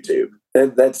onto YouTube.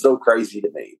 And that's so crazy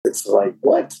to me. It's like,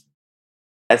 what?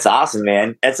 That's awesome,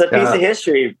 man. It's a piece of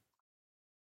history.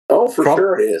 Oh, for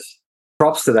sure it is.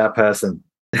 Props to that person.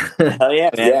 Hell yeah,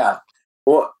 man. Yeah.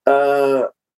 Well,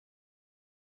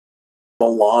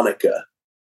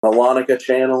 Melonica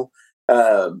channel.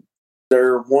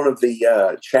 They're one of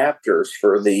the chapters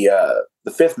for the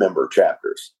 5th member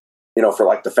chapters. For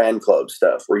like the fan club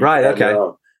stuff. Right. Okay.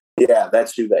 Yeah,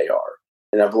 that's who they are.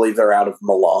 And I believe they're out of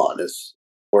Milan is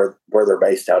where they're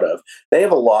based out of. They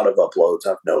have a lot of uploads,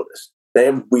 I've noticed. They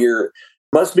have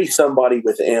must be somebody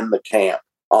within the camp,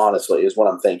 honestly, is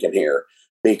what I'm thinking here.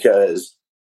 Because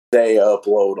they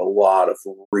upload a lot of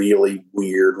really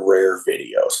weird, rare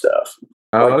video stuff.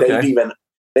 Oh, like okay.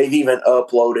 They've even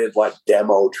uploaded like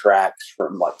demo tracks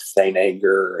from like Saint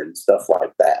Anger and stuff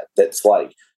like that. That's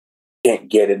like, can't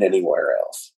get it anywhere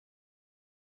else.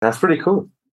 That's pretty cool.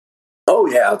 Oh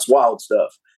yeah, it's wild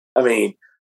stuff. I mean,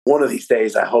 one of these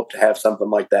days I hope to have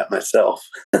something like that myself.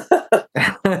 Of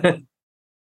course,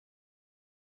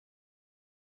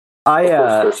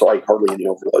 there's like hardly any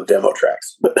overload demo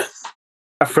tracks, but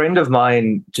a friend of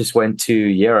mine just went to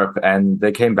Europe and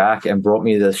they came back and brought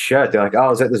me this shirt. They're like, "Oh, I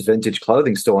was at this vintage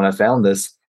clothing store and I found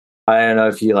this. I don't know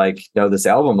if you like know this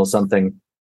album or something."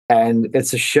 And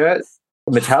it's a shirt,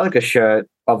 a Metallica shirt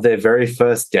of their very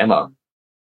first demo.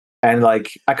 And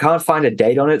like, I can't find a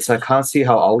date on it, so I can't see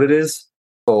how old it is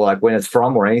or like when it's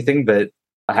from or anything. But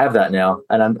I have that now,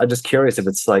 and I'm just curious if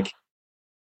it's like,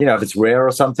 if it's rare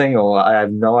or something, or I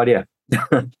have no idea.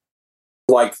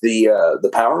 Like the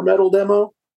power metal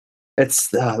demo.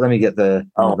 It's let me get the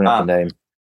name.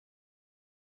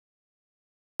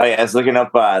 Oh yeah, I was looking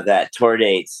up that tour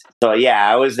dates. So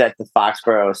yeah, I was at the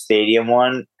Foxborough Stadium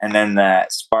one, and then the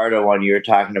Sparta one you were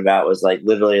talking about was like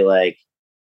literally like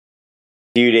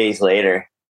a few days later,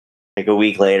 like a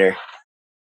week later.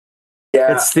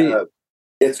 Yeah,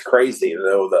 it's crazy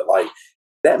though that like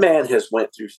that man has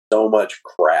went through so much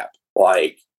crap,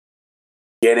 like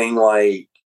getting like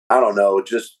I don't know,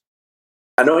 just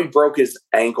I know he broke his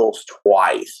ankles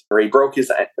twice, or he broke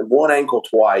his one ankle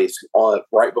twice on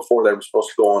right before they were supposed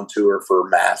to go on tour for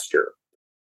Master.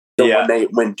 So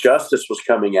when Justice was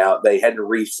coming out, they had to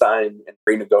re-sign and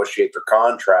renegotiate their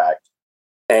contract,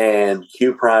 and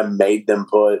Q Prime made them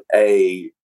put a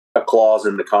clause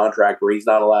in the contract where he's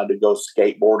not allowed to go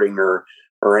skateboarding or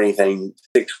anything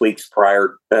 6 weeks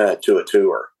prior to a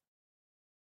tour,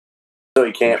 so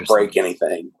he can't break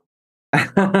anything.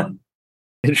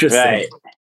 Interesting. Right.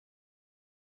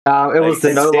 It was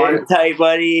the no line. Tight,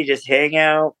 buddy. Just hang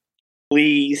out,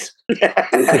 please.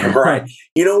 Right.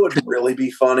 You know what would really be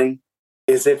funny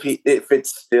is if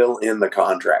it's still in the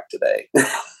contract today.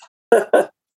 I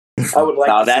would like.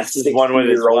 No, that's the one with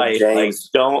his wife. James.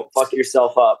 Like, don't fuck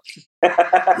yourself up.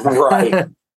 Right.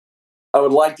 I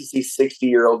would like to see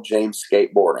 60-year-old James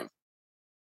skateboarding.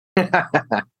 Have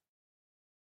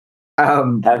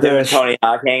him and Tony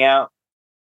Hawk hang out.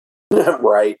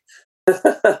 Right.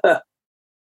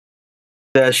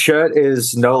 The shirt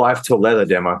is No Life Till Leather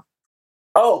demo.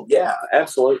 Oh yeah,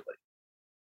 absolutely.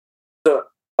 So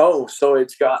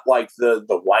it's got like the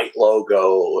white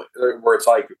logo where it's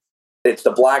like it's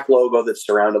the black logo that's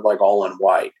surrounded like all in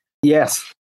white.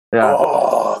 Yes. Yeah.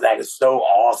 Oh, that is so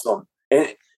awesome.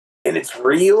 And it's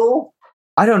real.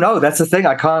 I don't know. That's the thing.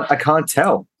 I can't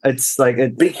tell. It's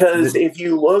like because if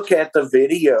you look at the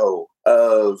video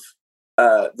of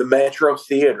the Metro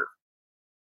Theater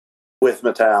with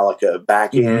Metallica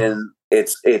back in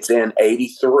it's in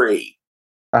 '83.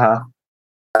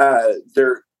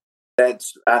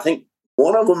 That's I think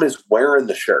one of them is wearing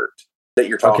the shirt that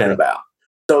you're talking about.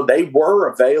 So they were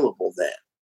available then,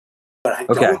 but I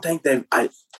don't think did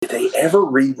they ever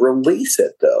re-release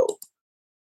it though.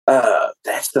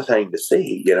 That's the thing to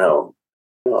see,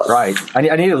 Right. I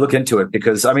need to look into it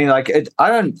because I mean, like, I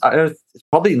don't. It's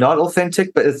probably not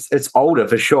authentic, but it's older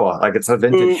for sure. Like, it's a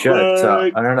vintage shirt.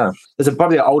 So I don't know. It's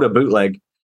probably an older bootleg.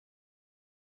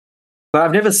 But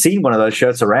I've never seen one of those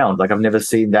shirts around. Like, I've never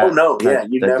seen that. Oh no, yeah,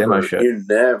 you never demo shirt. You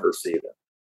never see them.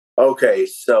 Okay,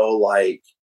 so like,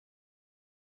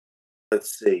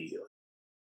 let's see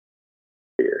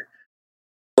here.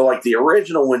 So like the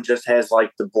original one just has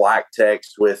like the black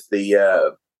text with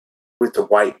the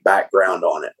white background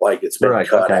on it, like it's been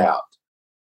cut out.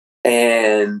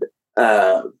 And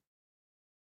but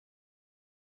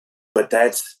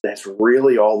that's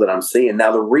really all that I'm seeing.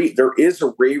 Now there is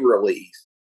a re-release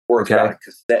where it's got a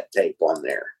cassette tape on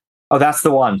there. Oh, that's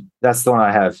the one. That's the one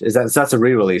I have. That's a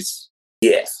re-release?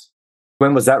 Yes.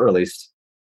 When was that released?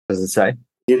 Does it say?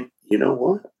 You know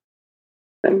what?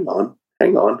 Hang on.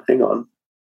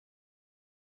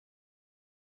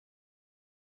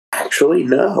 Actually,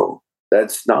 no.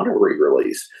 That's not a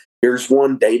re-release. Here's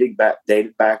one dated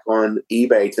back on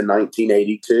eBay to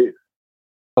 1982.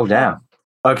 Oh, damn.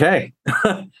 Okay.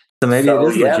 So maybe it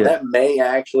is legit. That may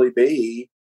actually be.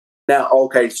 Now,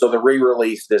 okay, so the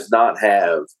re-release does not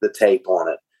have the tape on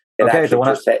it. It actually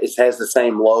it has the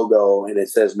same logo and it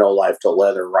says No Life Till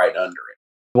Leather right under it.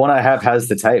 The one I have has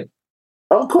the tape.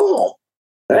 Oh, cool.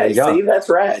 There you go. See, that's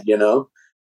rad,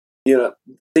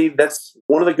 see, that's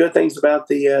one of the good things about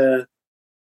the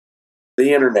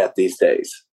internet these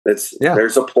days.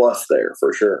 There's a plus there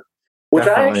for sure. Which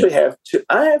definitely. I actually have two.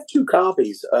 I have 2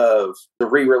 copies of the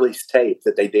re-release tape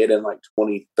that they did in like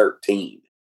 2013.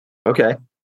 Okay,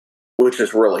 which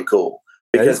is really cool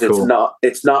because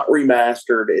it's not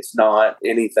remastered. It's not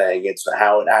anything. It's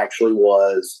how it actually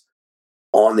was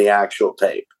on the actual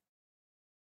tape.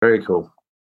 Very cool.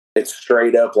 It's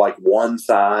straight up like one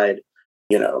side.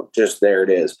 Just there it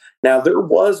is. Now there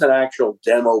was an actual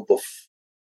demo before.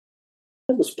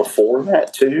 It was before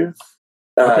that too.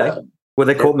 Okay. Were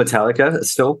they called Metallica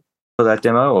still for that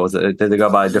demo, or did they go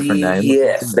by a different name?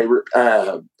 Yes, they were.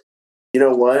 You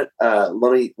know what?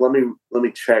 Let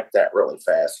me check that really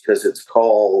fast because it's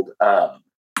called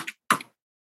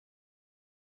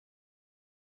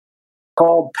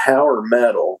Power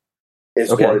Metal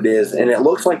is Okay. what it is, and it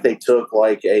looks like they took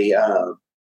like a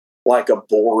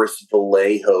Boris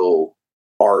Vallejo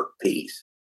art piece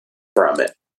from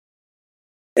it,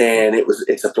 and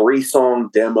it's a 3-song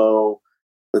demo.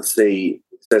 Let's see.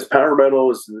 It says Power Metal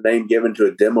is the name given to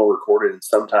a demo recorded in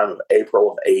sometime of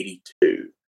April of '82.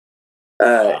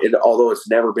 Although it's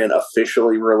never been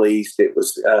officially released, it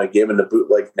was given the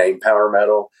bootleg name Power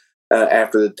Metal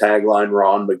after the tagline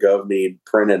Ron McGovney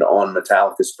printed on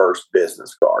Metallica's first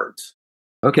business cards.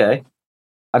 Okay.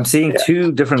 I'm seeing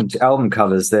two different album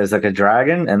covers. There's like a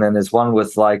dragon, and then there's one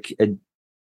with like a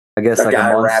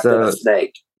guy wrapped in a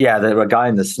snake. Yeah, a guy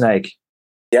in the snake.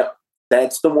 Yep,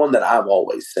 that's the one that I've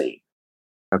always seen.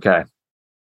 Okay.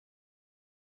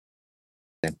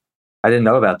 I didn't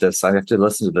know about this. I have to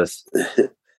listen to this.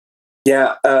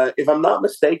 Yeah, if I'm not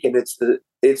mistaken, it's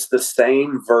the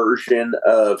same version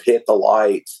of Hit the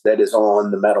Lights that is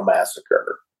on the Metal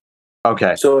Massacre.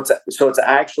 Okay. So it's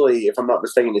actually, if I'm not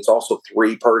mistaken, it's also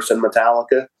 3-person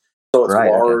Metallica. So it's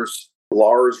Right,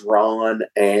 Lars, Ron,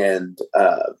 and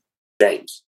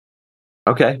James.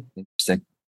 Okay. Interesting.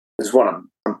 Is what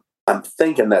I'm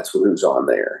thinking. That's who's on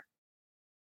there.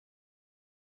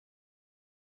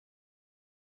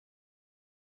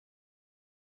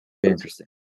 Interesting.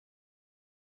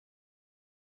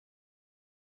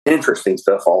 Interesting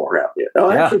stuff all around. Yeah.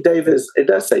 No, Yeah. actually, it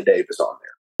does say Dave is on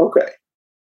there. Okay.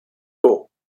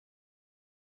 Cool.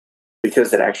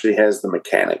 Because it actually has the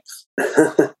mechanics.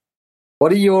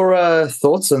 What are your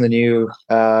thoughts on the new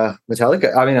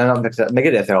Metallica? I mean,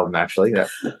 Megadeth album actually.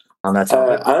 On that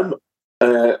topic.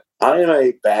 I am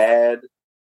a bad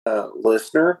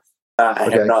listener. I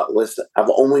have not listened. I've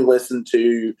only listened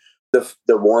to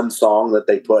the one song that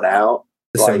they put out.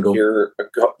 The single.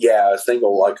 A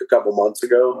single like a couple months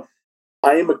ago.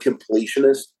 I am a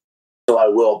completionist, so I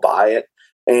will buy it.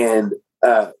 And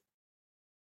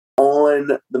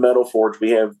on the Metal Forge,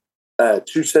 we have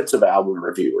 2 sets of album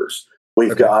reviewers.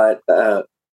 We've got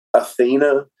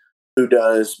Athena, who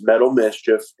does Metal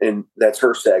Mischief, and that's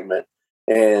her segment.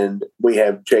 And we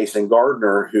have Jason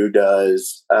Gardner, who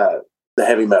does the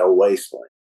Heavy Metal Wasteland.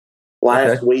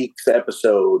 Last week's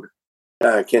episode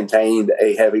contained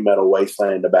a Heavy Metal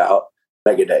Wasteland about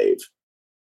Megadave.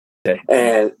 Okay.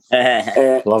 And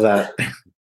Love that.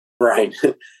 Right.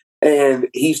 And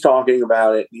he's talking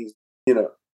about it. He's,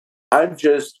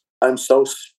 I'm so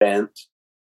spent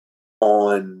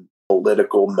on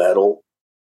political metal.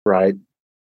 Right.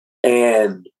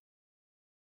 And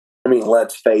I mean,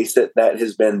 let's face it, that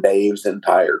has been Dave's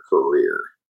entire career.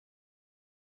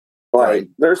 Like,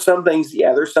 there's some things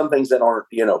that aren't,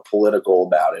 political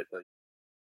about it. Like,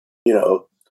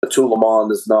 the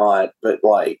Tulamon is not, but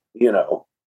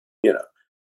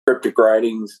cryptic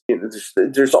writings,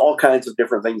 there's all kinds of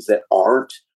different things that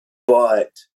aren't,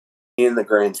 but in the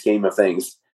grand scheme of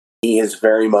things, he is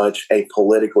very much a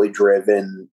politically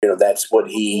driven, that's what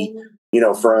he,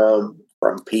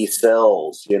 from Peace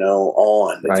Cells,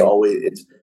 on. It's always,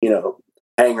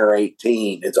 Hangar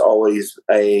 18. It's always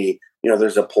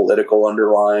there's a political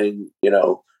underlying,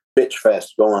 bitch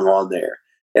fest going on there.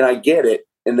 And I get it,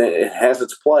 and that it has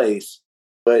its place,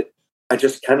 but I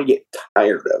just kind of get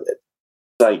tired of it.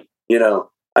 It's like,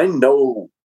 I know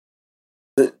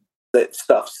that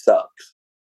stuff sucks.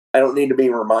 I don't need to be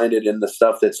reminded in the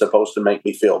stuff that's supposed to make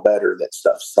me feel better that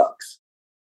stuff sucks.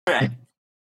 Right.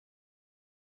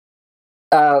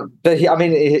 But he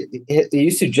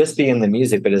used to just be in the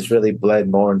music, but it's really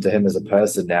bled more into him as a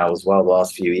person now as well. The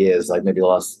last few years, like maybe the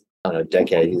last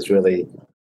decade, he's really.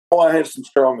 Oh, I have some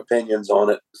strong opinions on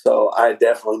it, so I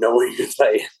definitely know what you're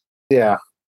saying. Yeah.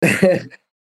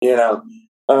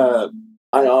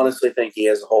 I honestly think he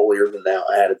has a holier than thou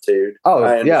attitude. Oh,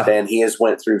 I understand he has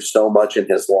went through so much in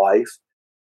his life.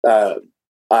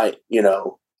 I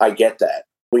get that.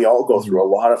 We all go through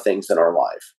a lot of things in our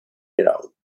life,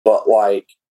 but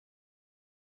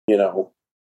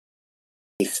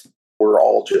we're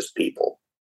all just people.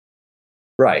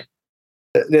 Right.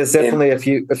 There's definitely a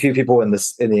few people in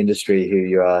the industry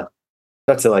who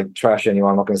not to trash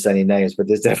anyone. I'm not going to say any names, but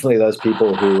there's definitely those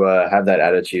people who have that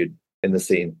attitude in the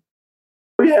scene.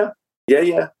 Yeah.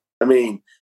 I mean,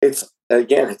 it's like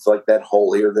that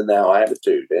holier than thou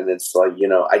attitude, and it's like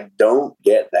I don't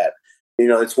get that.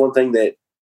 It's one thing that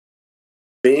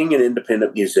being an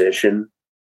independent musician,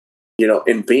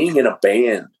 and being in a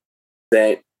band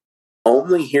that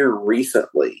only here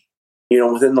recently,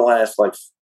 within the last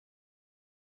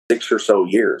 6 or so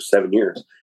years, 7 years,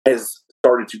 has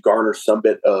started to garner some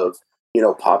bit of,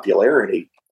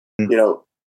 popularity. you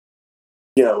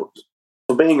know,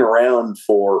 so being around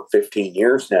for 15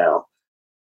 years now,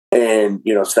 and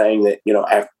saying that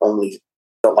after only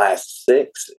the last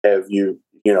 6 have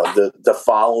the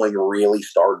following really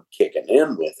started kicking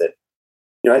in with it.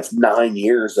 It's 9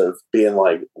 years of being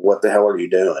like, what the hell are you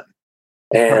doing?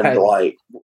 And Right. like,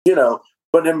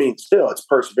 but I mean, still, it's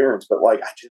perseverance. But like, I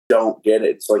just don't get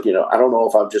it. It's like, I don't know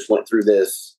if I've just went through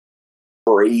this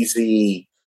crazy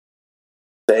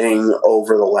thing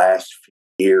over the last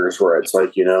few years where it's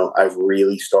like, I've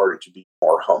really started to be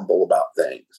more humble about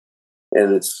things.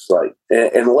 And it's like,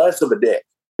 and less of a dick,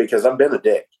 because I've been a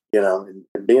dick, and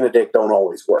being a dick don't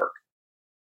always work.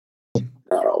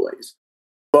 Not always.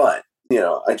 But,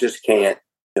 I just can't,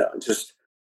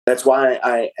 that's why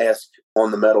I ask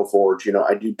on the Metal Forge,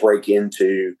 I do break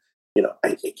into,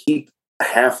 I keep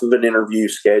half of an interview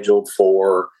scheduled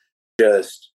for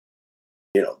just,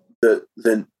 the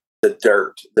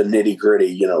dirt, the nitty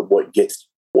gritty,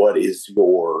 what is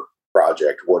your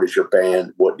project? What is your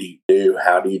band? What do you do?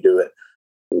 How do you do it?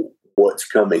 What's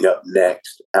coming up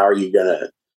next? How are you gonna,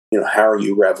 how are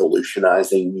you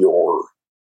revolutionizing your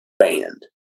band?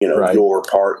 Right. your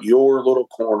little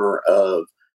corner of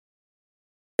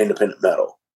independent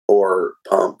metal or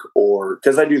punk, or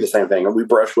because I do the same thing, and we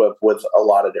brush up with a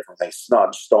lot of different things. It's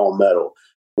not just all metal.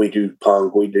 We do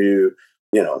punk. We do,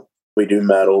 we do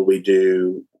metal. We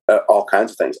do all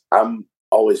kinds of things. I'm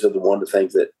always the one to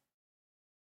think that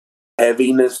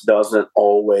heaviness doesn't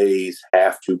always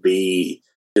have to be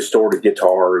distorted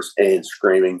guitars and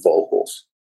screaming vocals.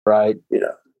 Right.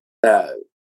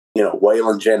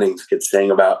 Waylon Jennings could sing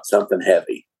about something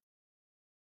heavy.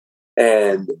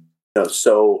 And,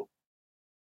 so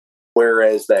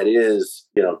whereas that is,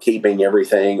 keeping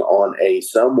everything on a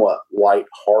somewhat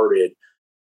lighthearted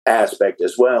aspect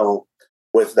as well,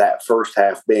 with that first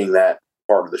half being that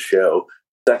part of the show.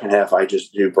 Second half, I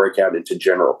just do break out into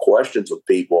general questions with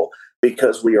people,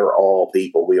 because we are all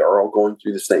people. We are all going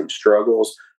through the same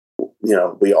struggles.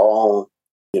 We all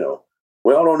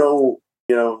don't know,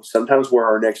 sometimes where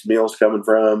our next meal's coming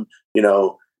from,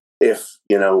 if,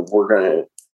 we're going to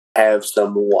have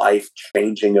some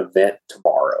life-changing event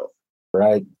tomorrow.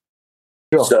 Right.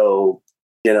 Sure. So,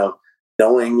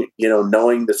 knowing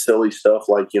the silly stuff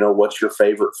like, what's your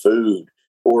favorite food,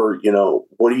 or,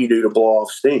 what do you do to blow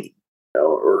off steam,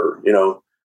 or,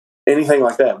 anything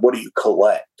like that. What do you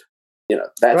collect?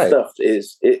 That Right. stuff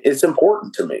it's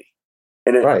important to me.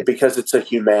 And Right. because it's a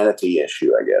humanity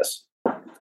issue, I guess.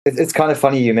 It's kind of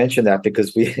funny you mentioned that,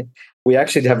 because we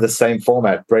actually have the same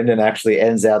format. Brendan actually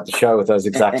ends out the show with those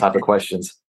exact type of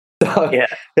questions. So, Yeah.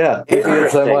 we feel the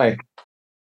same way.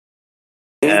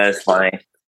 Yeah, that's funny.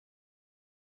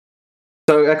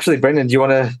 So actually, Brendan, do you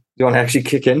want to actually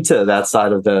kick into that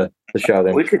side of the show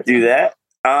then? We could do that.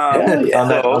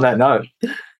 Yeah. On that note,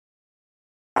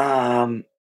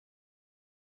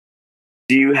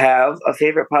 do you have a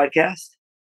favorite podcast?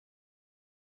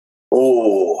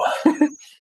 Oh,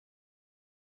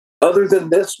 other than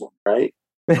this one, right?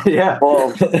 yeah.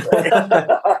 Well,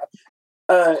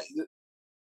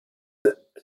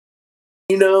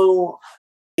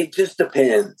 it just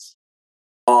depends.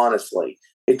 Honestly,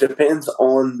 it depends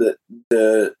on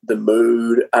the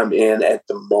mood I'm in at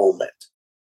the moment.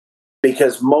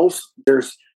 Because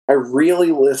I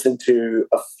really listen to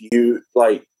a few,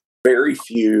 like very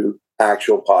few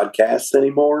actual podcasts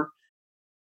anymore.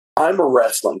 I'm a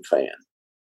wrestling fan.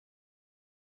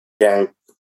 Okay.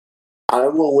 I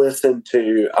will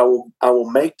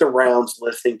make the rounds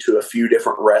listening to a few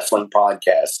different wrestling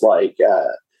podcasts, like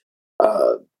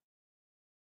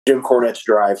Jim Cornette's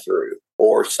Drive Through,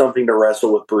 or Something to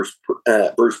Wrestle with Bruce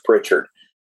Pritchard.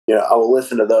 I will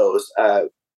listen to those.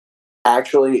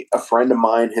 Actually, a friend of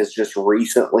mine has just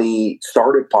recently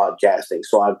started podcasting,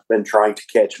 so I've been trying to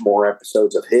catch more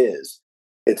episodes of his.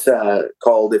 It's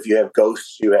called If You Have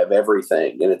Ghosts, You Have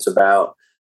Everything, and it's about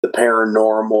the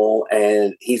paranormal,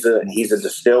 and he's a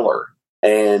distiller,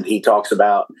 and he talks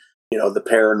about the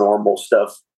paranormal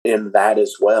stuff in that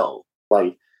as well,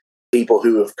 like people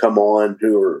who have come on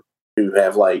who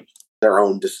have like their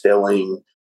own distilling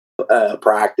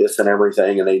practice and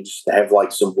everything, and they just have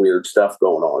like some weird stuff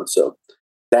going on. So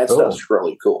that stuff's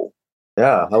really cool.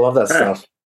 Yeah, I love that stuff.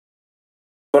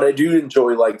 But I do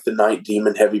enjoy like the Night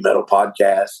Demon heavy metal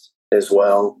podcast as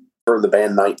well, for the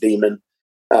band Night Demon.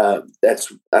 I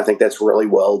think that's really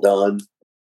well done,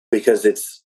 because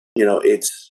it's they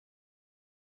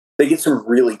get some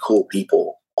really cool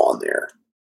people on there.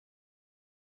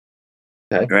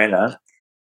 Okay. Right on.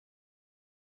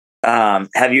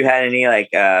 Have you had any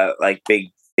like big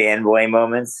fanboy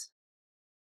moments?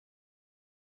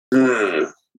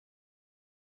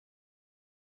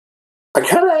 I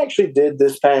kind of actually did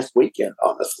this past weekend,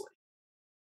 honestly.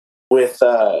 With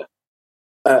I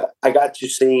got to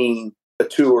see a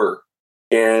tour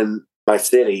in my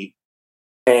city,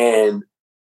 and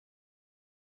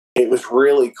it was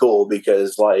really cool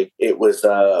because like it was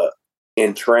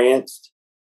Entranced,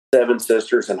 Seven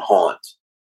Sisters, and Haunt.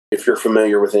 If you're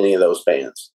familiar with any of those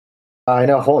bands, I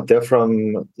know Haunt. They're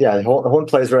from Haunt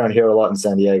plays around here a lot in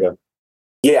San Diego.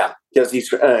 yeah, because he's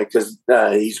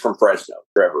from Fresno.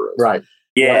 Trevor is Right.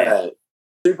 Yeah.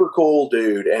 Super cool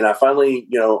dude. And I finally,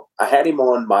 I had him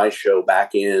on my show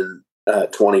back in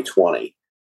 2020,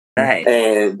 Nice.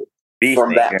 and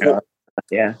from that Beastmaker. point,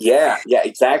 Yeah. yeah,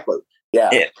 exactly, yeah,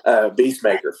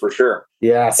 Beastmaker for sure.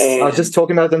 Yes. I was just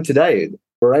talking about them today.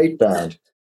 Great band.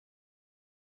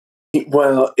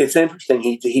 Well, it's interesting.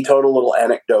 He told a little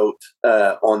anecdote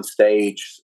on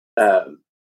stage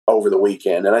over the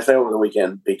weekend, and I say over the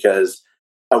weekend because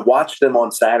I watched them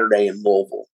on Saturday in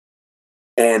Louisville,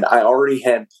 and I already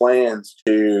had plans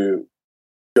to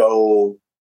go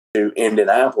to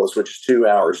Indianapolis, which is 2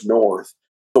 hours north,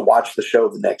 to watch the show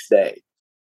the next day.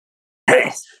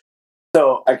 Nice.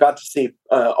 So I got to see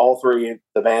all three of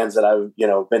the bands that I've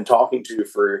been talking to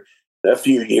for a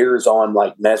few years on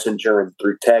like Messenger and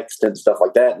through text and stuff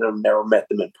like that, and I've never met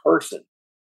them in person.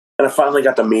 And I finally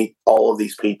got to meet all of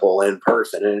these people in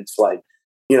person, and it's like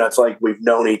we've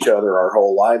known each other our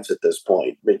whole lives at this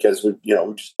point because we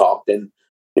just talked and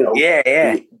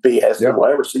BS and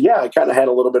whatever. So yeah, I kind of had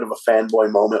a little bit of a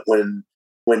fanboy moment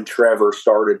when Trevor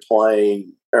started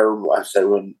playing, or I said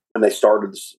when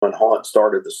Haunt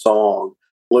started the song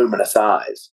 "Luminous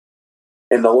Eyes,"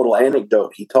 and the little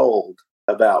anecdote he told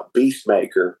about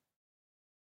Beastmaker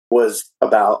was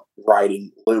about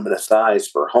writing "Luminous Eyes"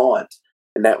 for Haunt,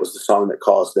 and that was the song that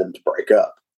caused them to break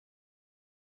up.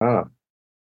 Oh.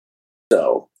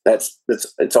 So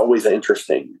it's always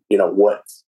interesting,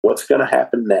 what's going to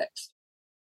happen next.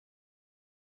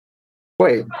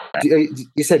 Wait,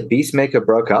 you said Beastmaker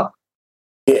broke up?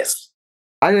 Yes.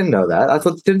 I didn't know that. I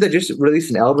thought, didn't they just release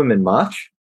an album in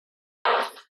March? I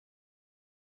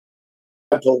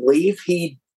believe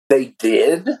they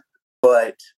did,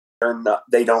 but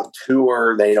they don't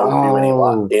tour, they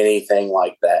don't do anything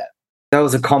like that. That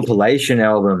was a compilation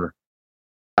album.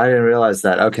 I didn't realize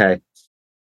that. Okay.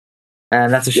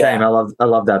 And that's a shame. Yeah. I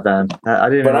love that band. I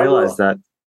didn't even realize that.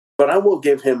 But I will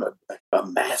give him a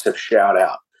massive shout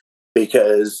out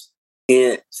because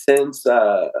since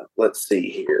let's see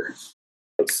here.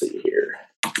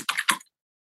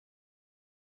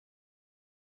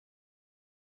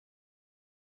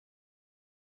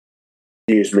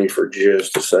 Excuse me for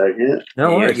just a second.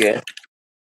 No worries. Good.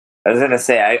 I was gonna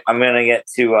say I'm gonna get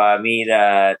to meet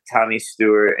Tommy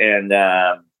Stewart and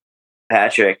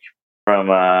Patrick from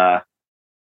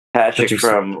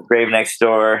Grave Next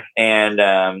Door,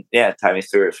 and Tommy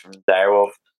Stewart from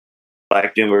Direwolf,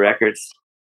 Black Doomba Records.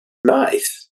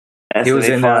 Nice. He was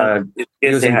in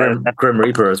Grim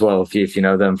Reaper as well. If you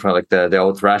know them from like the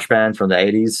old thrash band from the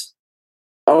 80s.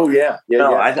 Oh yeah.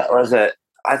 No, I thought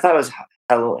it was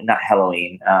not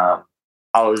Halloween.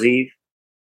 Hallows Eve.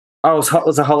 Oh,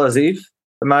 was it Hallows Eve?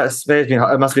 It must have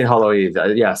been Hallow Eve.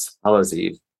 Yes, Hallows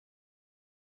Eve.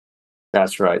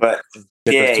 That's right. But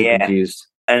confused.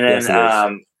 And then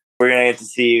we're gonna get to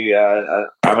see. I'm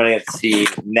gonna get to see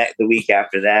the week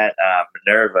after that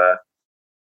Minerva,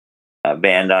 a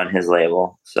band on his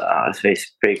label. So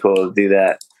it's pretty cool to do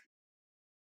that.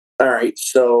 All right.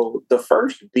 So the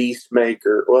first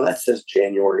Beastmaker. Well, that says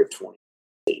January of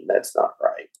 2018. That's not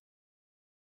right.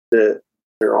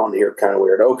 They're on here kind of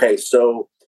weird. Okay, so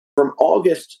from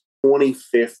August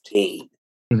 2015.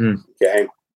 Mm-hmm. Okay.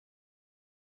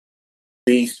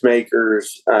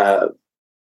 Beastmakers.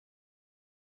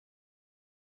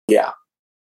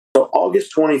 So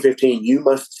August 2015, You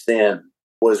Must Sin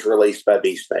was released by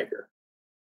Beastmaker.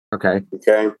 Okay.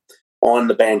 On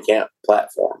the Bandcamp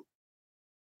platform.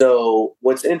 So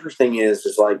what's interesting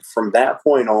is like from that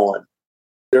point on,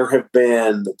 there have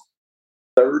been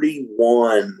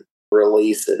 31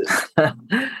 releases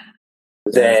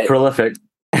That's prolific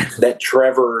that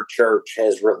Trevor Church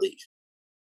has released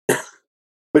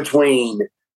between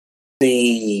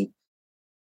the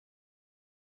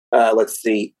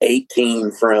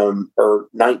 19 from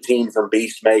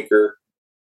Beastmaker,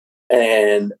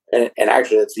 and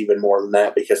actually that's even more than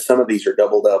that because some of these are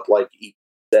doubled up, like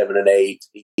 7 and 8,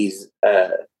 he's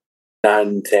 9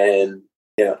 and 10.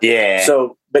 Yeah.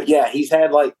 So, but yeah, he's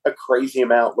had like a crazy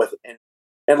amount with,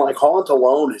 and like Haunt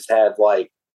alone has had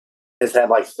like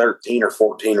 13 or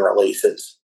 14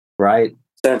 releases, right?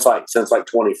 Since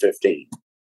 2015.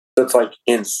 So it's like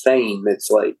insane.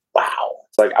 It's like, wow.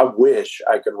 It's like, I wish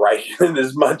I could write in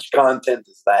as much content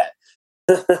as that.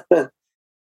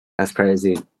 That's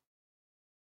crazy.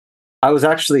 I was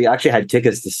actually had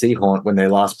tickets to see Haunt when they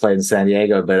last played in San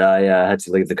Diego, but I had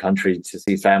to leave the country to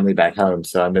see family back home,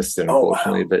 so I missed it Oh, wow.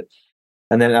 unfortunately. But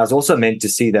and then I was also meant to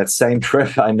see that same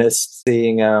trip. I missed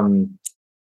seeing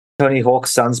Tony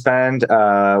Hawk's Sons band,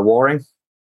 Warring.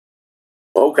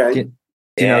 Okay. Do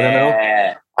you know them at all?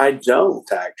 Yeah. I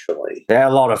don't actually. They're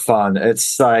a lot of fun.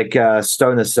 It's like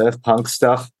stoner surf punk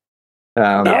stuff.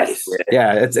 Nice.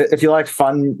 Yeah, it's, if you like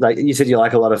fun, like you said, you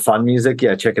like a lot of fun music.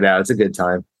 Yeah, check it out. It's a good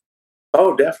time.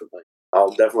 Oh, definitely.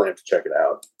 I'll definitely have to check it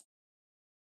out.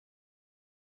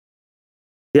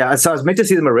 Yeah, so I was meant to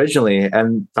see them originally,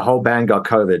 and the whole band got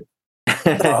COVID.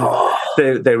 Oh,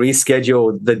 They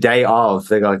rescheduled the day of.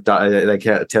 They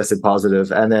tested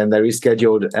positive, and then they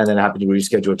rescheduled, and then it happened to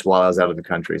reschedule it while I was out of the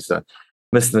country. So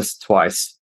missed this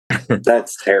twice.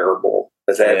 that's terrible.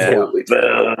 That's absolutely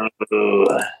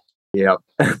terrible. Yep,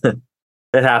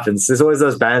 it happens. There's always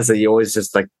those bands that you always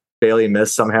just like barely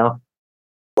miss somehow.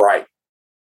 Right.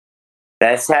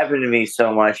 That's happened to me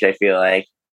so much. I feel like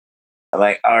I'm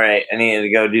like, all right, I need to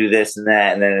go do this and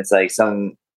that, and then it's like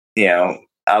some,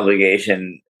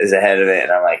 obligation is ahead of it,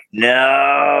 and I'm like,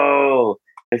 no,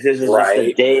 if this was just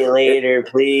a day later,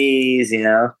 please,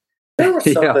 There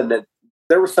was something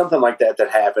there was something like that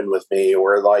happened with me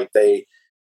where like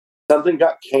something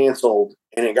got canceled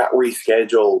and it got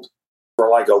rescheduled for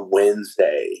like a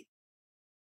Wednesday,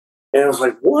 and I was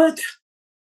like, what?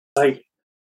 Like,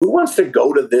 who wants to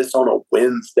go to this on a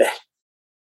Wednesday?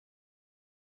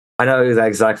 I know that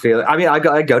exact feeling. I mean,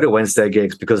 I go to Wednesday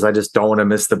gigs because I just don't want to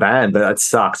miss the band, but it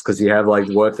sucks because you have like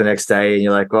work the next day and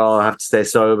you're like, well, I have to stay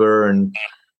sober and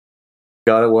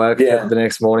go to work the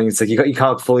next morning. It's like you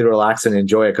can't fully relax and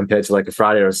enjoy it compared to like a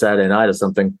Friday or a Saturday night or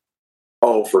something.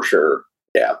 Oh, for sure.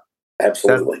 Yeah,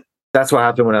 absolutely. That's what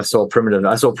happened when I saw Primitive.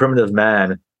 I saw Primitive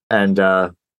Man, and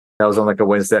that was on like a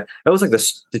Wednesday. It was like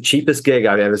the cheapest gig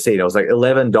I've ever seen. It was like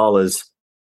 $11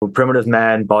 for Primitive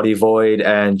Man, Body Void,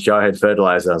 and Jarhead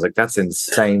Fertilizer. I was like, that's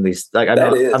insanely like I'm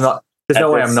not. There's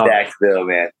no way I'm not. Stacked bill,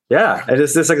 man. Yeah,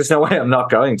 it's like there's no way I'm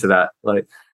not going to that. Like,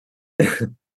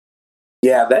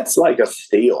 yeah, that's like a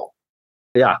steal.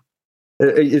 Yeah,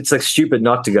 it's like stupid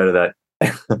not to go to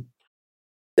that.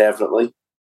 Definitely.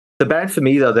 The band for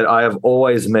me though that I have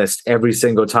always missed every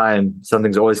single time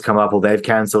something's always come up or they've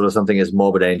cancelled or something is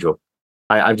Morbid Angel.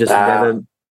 I've just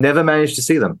never managed to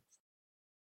see them.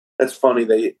 That's funny.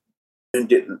 They've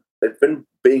been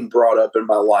being brought up in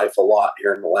my life a lot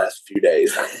here in the last few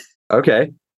days.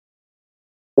 Okay.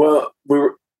 Well, we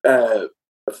were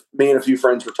me and a few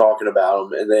friends were talking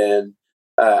about them, and then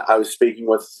I was speaking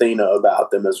with Athena about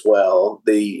them as well,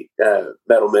 the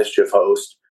Metal Mischief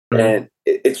host. Mm-hmm. And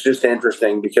it's just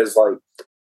interesting because, like,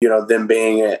 them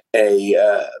being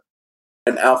an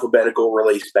alphabetical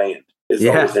release band is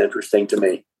always interesting to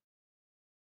me.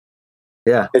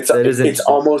 Yeah, it's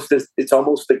almost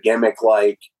the gimmick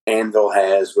like Anvil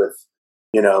has with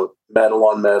Metal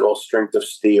on Metal, Strength of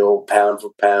Steel, Pound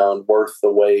for Pound, Worth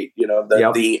the Wait.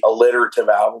 The alliterative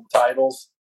album titles.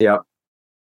 Yeah.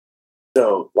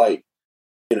 So, like,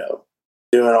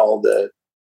 doing all the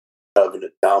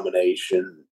Covenant,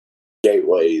 Domination,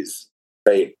 Gateways,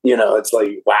 Fate. It's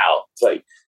like, wow. It's like,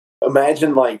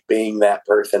 imagine like being that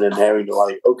person and having to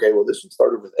like, okay, well, this one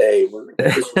started with A.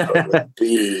 This one started with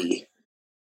B.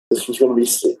 This one's going to be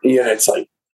C. It's like,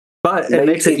 but it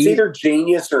makes it either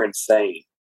genius or insane.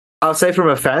 I'll say from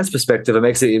a fan's perspective, it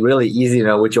makes it really easy to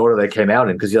know which order they came out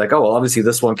in because you're like, oh, well, obviously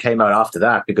this one came out after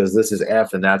that because this is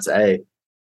F and that's A.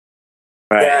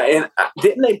 Right. Yeah, and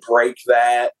didn't they break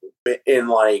that in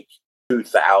like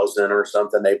 2000 or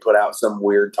something? They put out some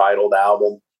weird titled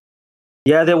album.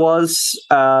 Yeah, there was.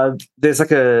 There's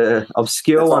like a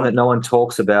obscure one that no one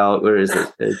talks about. Where is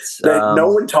it? It's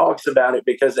no one talks about it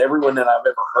because everyone that I've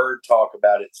ever heard talk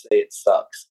about it say it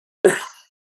sucks.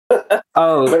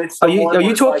 Oh, are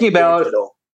you talking about?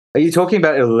 Digital. Are you talking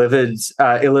about Illa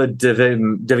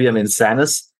Divium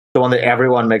Insanus, the one that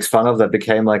everyone makes fun of that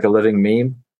became like a living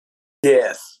meme?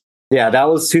 Yes. Yeah, that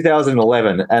was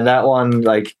 2011, and that one,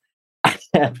 like,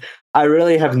 I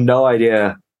really have no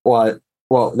idea what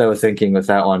they were thinking with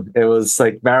that one. It was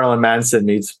like Marilyn Manson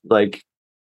meets like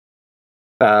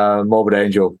Morbid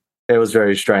Angel. It was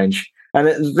very strange, and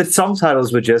the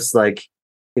subtitles were just like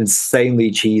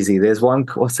insanely cheesy. There's one,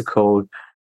 what's it called?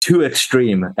 Too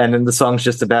Extreme, and then the song's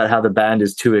just about how the band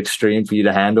is too extreme for you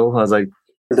to handle. I was like,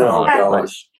 oh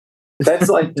gosh, that's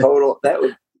like total.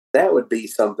 That would be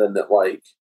something that like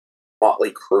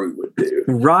Motley Crue would do.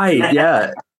 Right?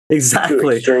 Yeah, exactly. Too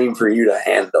extreme for you to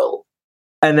handle.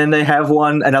 And then they have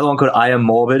another one called I Am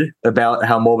Morbid, about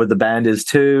how morbid the band is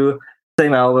too.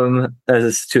 Same album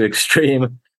as Too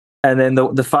Extreme. And then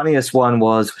the funniest one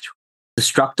was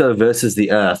Destructo versus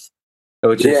the Earth,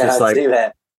 which is just I like see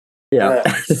that. yeah,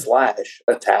 Slash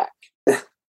attack.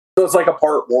 So it's like a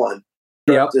part one.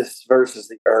 Yep. This versus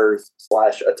the Earth /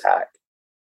 attack.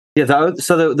 yeah.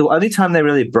 The only time they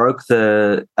really broke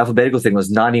the alphabetical thing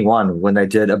was 91 when they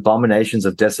did Abominations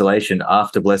of Desolation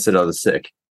after Blessed Are the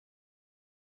Sick.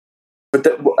 But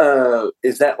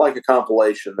is that like a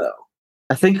compilation though?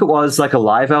 I think it was like a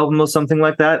live album or something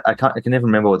like that. I can never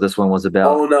remember what this one was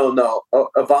about. Oh no.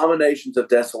 Abominations of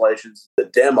Desolations, the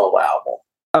demo album.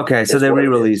 Okay, so is they what it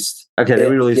re-released. Okay, they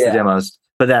re-released the Yeah. demos,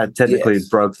 but that technically Yes.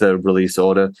 broke the release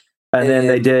order. And then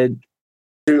they And- did.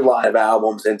 2 live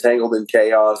albums, Entangled in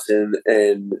Chaos and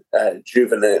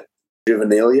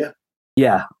Juvenilia.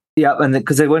 Yeah, and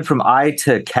because they went from I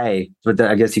to K, but then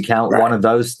I guess you count Right. one of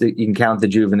those. You can count the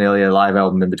Juvenilia live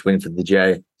album in between for the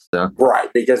J. So Right,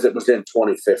 because it was in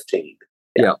 2015.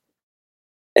 Yeah.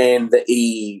 And the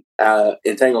E,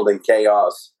 Entangled in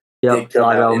Chaos, yeah, did come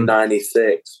live out album. in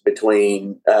 96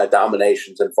 between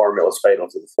Dominations and Formulas Fatal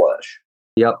to the Flesh.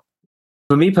 Yep.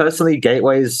 For me personally,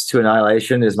 Gateways to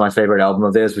Annihilation is my favorite album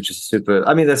of theirs, which is super.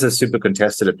 I mean, that's a super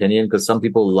contested opinion because some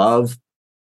people love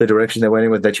the direction they went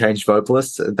in with. They changed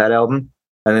vocalists at that album,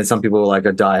 and then some people like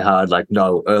a diehard, like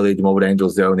no, early Morbid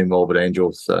Angels, the only Morbid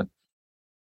Angels. So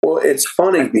Well, it's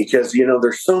funny because,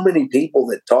 there's so many people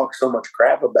that talk so much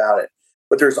crap about it,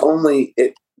 but there's only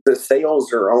the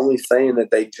sales are only saying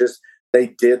that they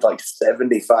did like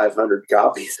 7,500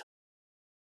 copies.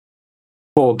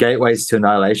 for Gateways to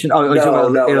Annihilation. Oh, you're talking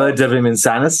about No. Illa Divinum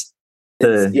Insanus?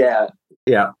 Yeah.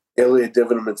 Yeah. Ilia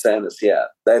Divinum Insanus. Yeah.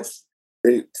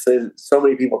 So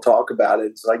many people talk about it.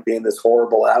 It's like being this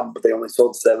horrible album, but they only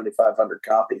sold 7,500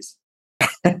 copies.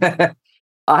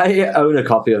 I own a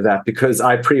copy of that because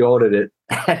I pre-ordered it,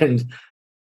 and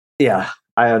yeah,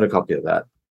 I own a copy of that,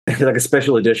 like a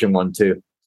special edition one too.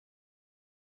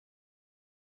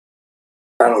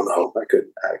 I don't know. I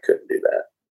couldn't do that.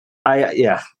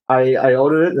 I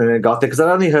ordered it and then got there because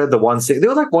I only heard the one single. There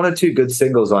were like 1 or 2 good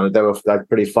singles on it that were like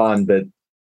pretty fun, but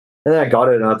and then I got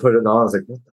it and I put it on. I was like,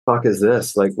 "What the fuck is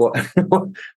this? Like, what?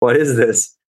 What is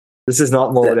this? This is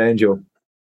not Morbid Angel."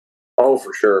 Oh,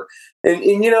 for sure. And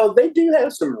they do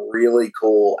have some really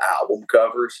cool album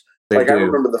covers. They I do.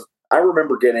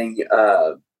 remember getting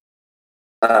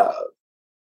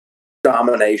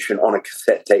Domination on a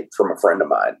cassette tape from a friend of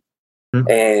mine. Hmm.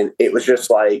 And it was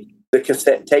just like the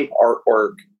cassette tape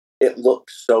artwork, it looked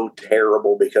so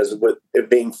terrible because with it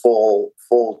being full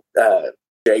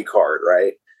J card,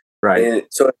 right? Right. And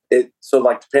so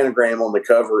like the pentagram on the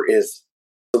cover it's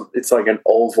like an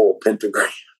oval pentagram.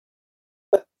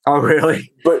 Oh,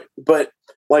 really? But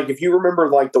like if you remember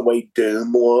like the way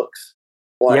Doom looks,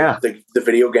 like Yeah. the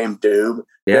video game Doom,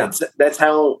 Yeah. that's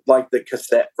how like the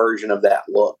cassette version of that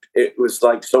looked. It was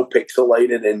like so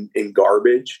pixelated and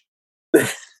garbage.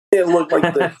 It looked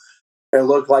like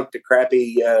the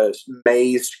crappy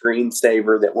Maze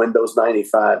screensaver that Windows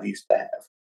 95 used to have.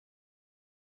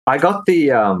 I got the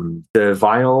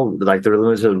vinyl, like the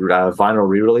limited vinyl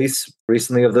re-release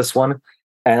recently of this one,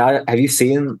 and have you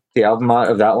seen the album art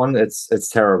of that one? It's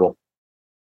terrible.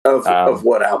 Of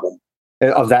what album?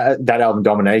 Of that album,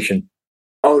 Domination.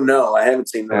 Oh no, I haven't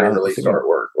seen the Yeah, I haven't re-release seen it.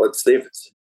 artwork. Let's see if it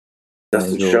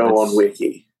doesn't show on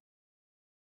Wiki.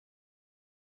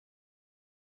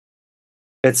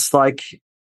 It's like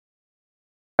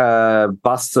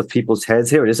busts of people's heads.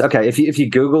 Here it is. Okay, if you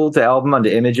Google the album under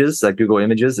images, like Google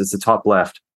Images, it's the top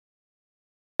left,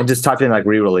 and just type in like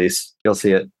re-release, you'll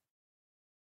see it.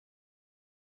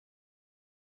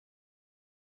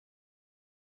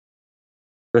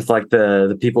 With like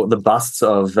the people, the busts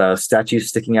of statues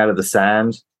sticking out of the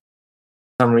sand. For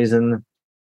some reason,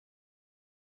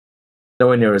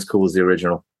 nowhere near as cool as the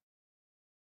original.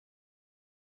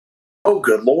 Oh,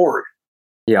 good lord!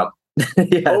 Yeah.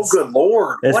 Yeah, Oh, good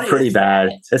lord! it's What pretty is bad.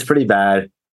 that? It's pretty bad.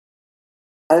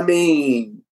 I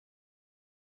mean,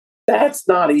 that's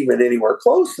not even anywhere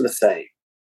close to the same.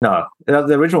 No,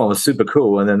 the original one was super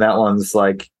cool, and then that one's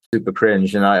like super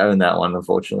cringe, and I own that one,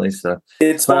 unfortunately. So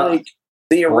It's But like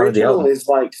the wanted the original album. is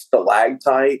like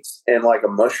stalactites and like a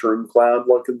mushroom cloud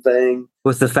looking thing.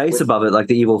 with the face With- above it, like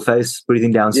the evil face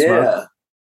breathing down smoke. Yeah.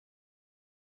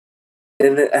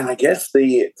 And I guess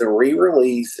the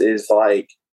re-release is like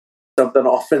something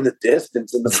off in the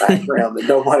distance in the background that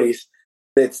no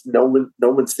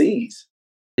one sees.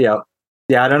 Yeah.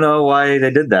 I don't know why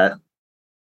they did that.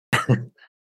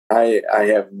 I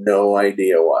have no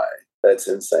idea why. That's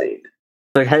insane.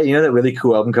 Like, hey, you know that really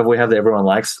cool album cover we have that everyone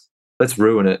likes? Let's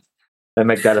ruin it and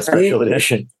make that a special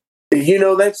edition.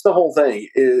 That's the whole thing.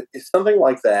 Is something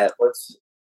like that. Let's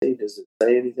see. Does it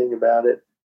say anything about it?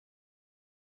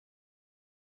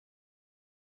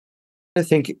 I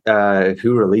think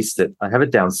who released it. I have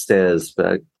it downstairs,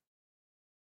 but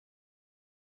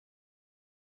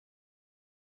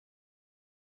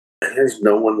There's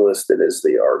no one listed as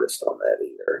the artist on that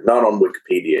either. Not on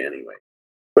Wikipedia anyway.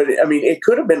 But I mean, it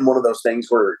could have been one of those things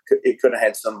where it could have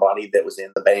had somebody that was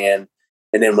in the band,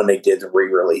 and then when they did the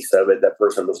re-release of it, that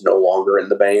person was no longer in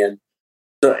the band.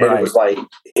 So and it was like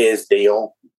his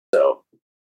deal. So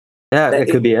yeah, it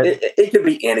could be it. It could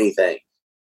be anything.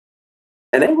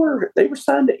 And they were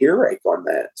signed to Earache on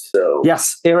that. So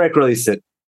Yes, Earache released it.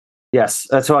 Yes,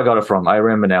 that's who I got it from. I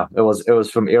remember now. It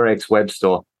was from Earache's web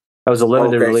store. It was a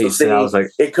limited release, so see, and I was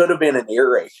like, it could have been an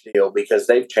Earache deal because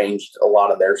they've changed a lot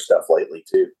of their stuff lately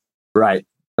too. right,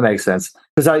 that makes sense.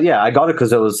 Because I got it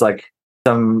because it was like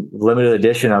some limited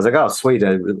edition. I was like, oh, sweet,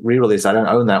 a re-release. I don't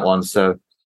own that one, so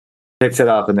picked it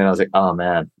up, and then I was like, oh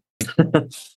man,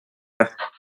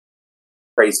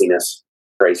 Craziness.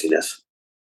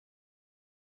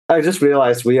 I just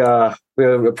realized we're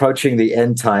approaching the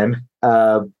end time.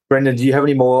 Brendan, do you have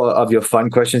any more of your fun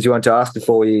questions you want to ask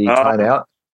before we time out?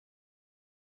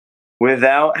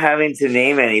 Without having to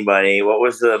name anybody, what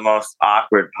was the most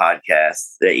awkward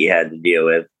podcast that you had to deal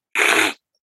with?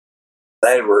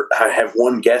 I have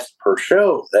one guest per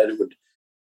show. That would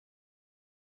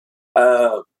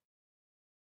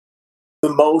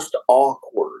the most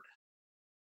awkward.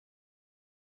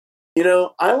 You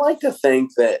know, I like to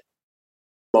think that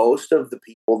most of the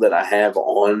people that I have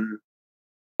on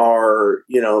are,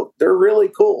 you know, they're really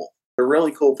cool. They're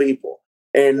really cool people.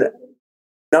 And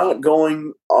not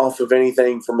going off of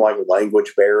anything from like a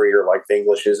language barrier, like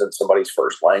English isn't somebody's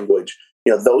first language.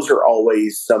 You know, those are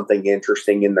always something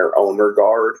interesting in their own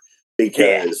regard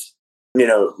because, you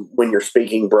know, when you're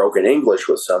speaking broken English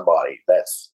with somebody,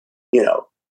 that's, you know,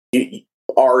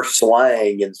 our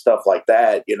slang and stuff like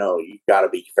that, you know, you got to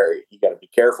be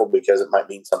careful because it might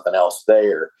mean something else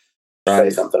there, say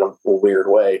something a weird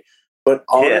way. But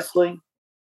honestly,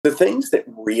 the things that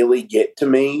really get to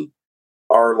me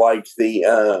are like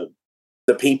the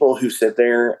people who sit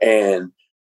there and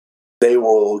they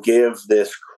will give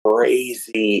this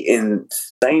crazy,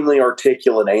 insanely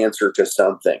articulate answer to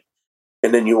something,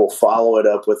 and then you will follow it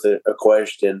up with a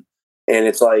question, and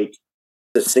it's like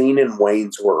the scene in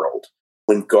Wayne's World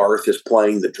when Garth is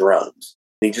playing the drums.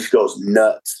 He just goes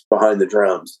nuts behind the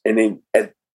drums, and then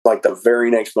at like the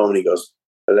very next moment, he goes,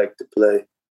 "I like to play."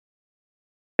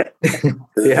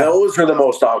 Those are the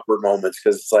most awkward moments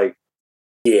because it's like,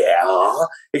 yeah,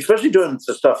 especially doing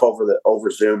the stuff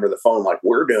over Zoom or the phone like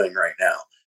we're doing right now.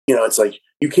 You know, it's like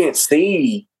you can't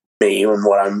see me and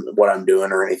what I'm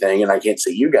doing or anything, and I can't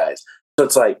see you guys. So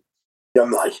it's like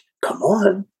I'm like, come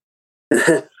on.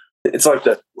 It's like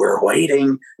we're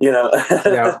waiting, you know.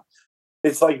 Yeah.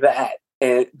 It's like that.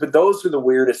 But those are the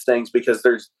weirdest things because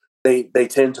they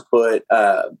tend to put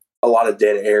a lot of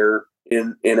dead air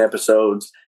in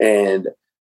episodes, and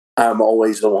I'm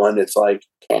always the one that's like,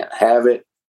 can't have it,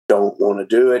 don't want to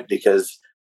do it, because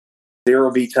there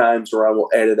will be times where I will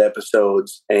edit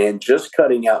episodes and just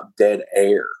cutting out dead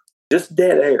air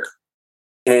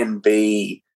can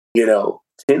be, you know,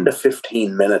 10 to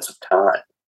 15 minutes of time.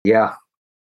 Yeah.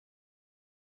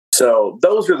 So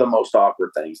those are the most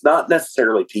awkward things, not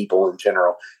necessarily people in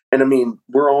general. And I mean,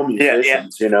 we're all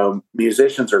musicians, you know,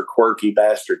 musicians are quirky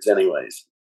bastards anyways.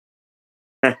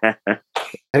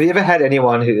 Have you ever had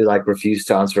anyone who like refused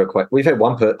to answer a question? We've had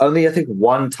only I think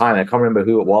one time. I can't remember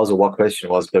who it was or what question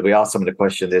it was, but we asked someone a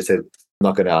question. They said, "I'm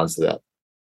not going to answer that."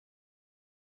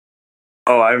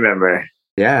 Oh, I remember.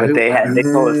 Yeah, but they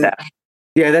told us that.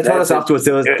 Yeah, they told us afterwards.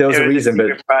 There was a reason,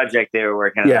 but project they were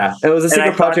working on. Yeah, it was a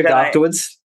secret project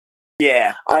afterwards.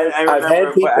 I've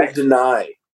had people deny.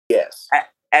 Yes.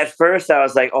 At first, I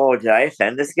was like, "Oh, did I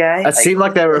offend this guy?" It seemed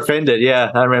like they were offended.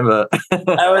 Yeah, I remember.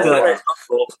 I was like,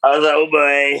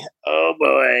 "Oh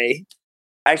boy!"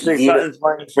 Actually, something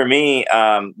funny for me.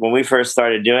 When we first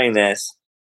started doing this,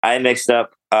 I mixed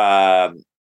up the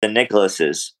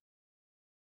Nicholases.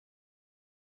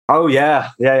 Oh yeah.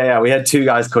 We had two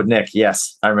guys called Nick.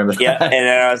 Yes, I remember. Yeah, and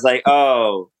then I was like,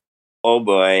 "Oh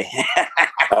boy!"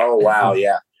 Oh wow,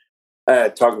 yeah.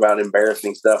 Talk about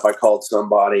embarrassing stuff. I called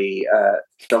somebody,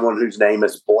 someone whose name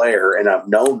is Blair, and I've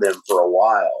known them for a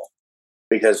while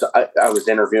because I was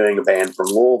interviewing a band from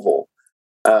Louisville.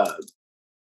 Like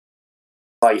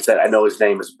I said, I know his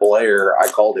name is Blair. I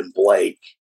called him Blake.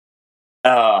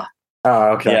 Oh,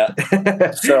 okay.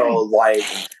 Yeah. So, like,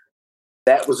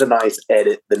 that was a nice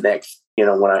edit. The next, you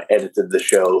know, when I edited the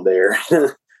show there,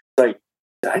 like,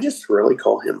 did I just really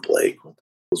call him Blake?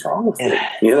 What's wrong with him?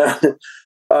 You know?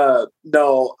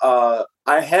 No,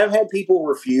 I have had people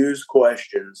refuse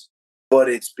questions, but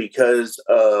it's because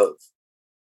of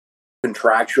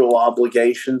contractual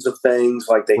obligations of things,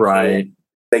 like Right.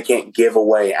 they can't give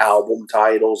away album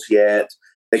titles yet.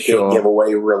 They Sure. can't give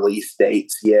away release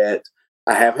dates yet.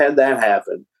 I have had that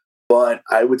happen, but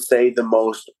I would say the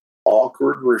most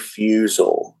awkward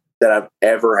refusal that I've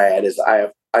ever had is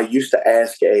I used to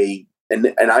ask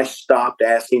and I stopped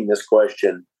asking this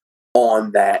question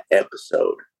on that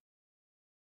episode.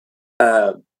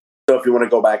 So if you want to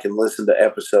go back and listen to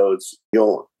episodes,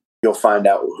 you'll find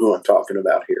out who I'm talking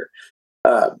about here.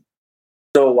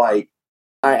 So like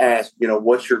I asked,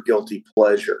 what's your guilty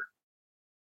pleasure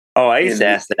Oh, I used to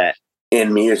ask that.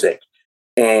 in music?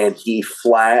 And he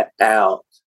flat out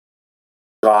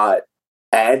got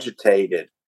agitated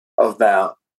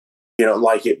about,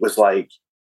 like it was like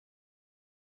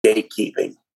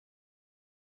gatekeeping.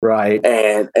 Right.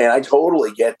 And I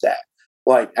totally get that.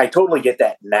 Like, I totally get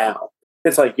that now.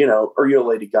 It's like, are you a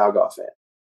Lady Gaga fan?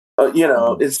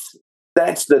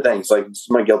 That's the thing. It's like, it's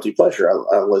my guilty pleasure.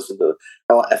 I listen to,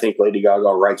 I think Lady Gaga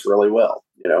writes really well,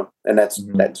 and that's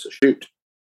a shoot.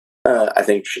 I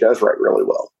think she does write really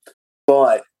well.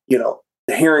 But,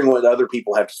 hearing what other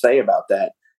people have to say about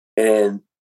that,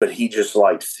 but he just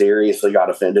like seriously got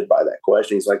offended by that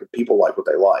question. He's like, people like what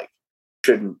they like.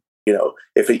 Shouldn't,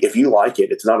 if you like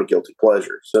it, it's not a guilty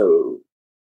pleasure. So,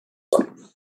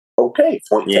 okay.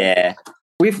 Yeah.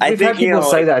 We've I had think, people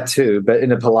say that too, but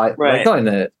in a polite, Right. not in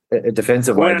a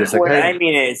defensive way. Just like, When hey, I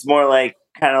mean it, it's more like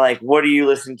kind of like, what do you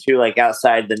listen to like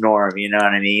outside the norm? You know what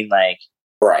I mean? Like,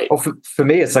 Right. well, for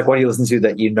me, it's like, what do you listen to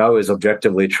that is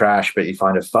objectively trash, but you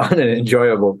find it fun and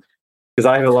enjoyable? Because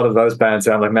I have a lot of those bands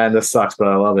where I'm like, man, this sucks, but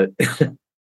I love it.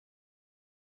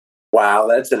 Wow,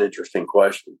 that's an interesting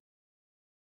question.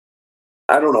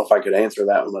 I don't know if I could answer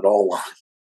that one at all.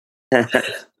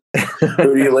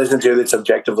 Who do you listen to that's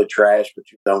objectively trash,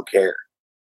 but you don't care?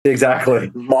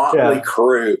 Exactly. Motley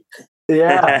Crue.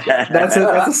 Yeah, that's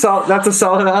a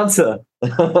solid answer.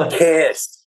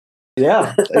 Kiss.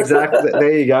 Yeah, exactly.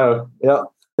 There you go. Yep.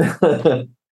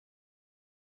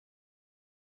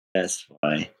 that's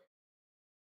funny.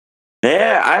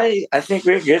 Yeah, I think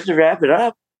we're good to wrap it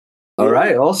up. All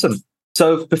right, awesome.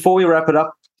 So before we wrap it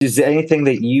up, is there anything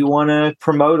that you want to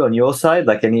promote on your side?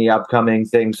 Like any upcoming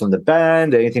things from the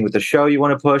band, anything with the show you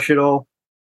want to push at all?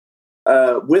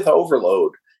 With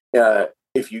Overload,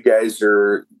 if you guys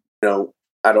are,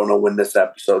 I don't know when this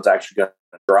episode's actually going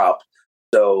to drop.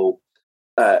 So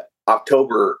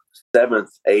October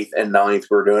 7th, 8th, and 9th,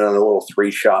 we're doing a little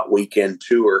 3-shot weekend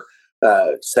tour.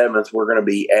 7th, we're going to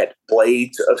be at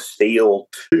Blades of Steel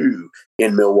 2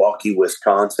 in Milwaukee,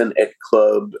 Wisconsin at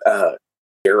Club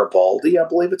Garibaldi, I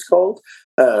believe it's called,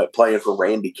 playing for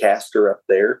Randy Castor up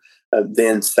there.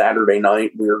 Then Saturday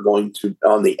night,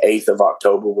 on the 8th of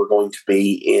October, we're going to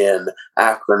be in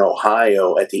Akron,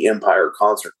 Ohio at the Empire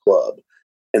Concert Club.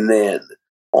 And then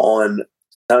on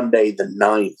Sunday, the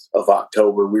 9th of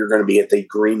October, we're going to be at the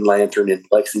Green Lantern in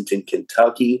Lexington,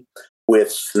 Kentucky with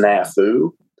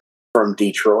Snafu from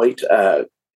Detroit. All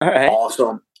right.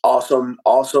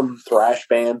 Awesome thrash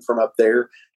band from up there.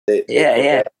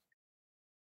 Yeah.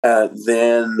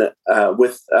 Then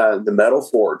with the Metal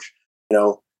Forge,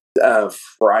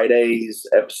 Friday's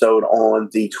episode on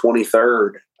the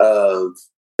 23rd of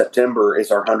September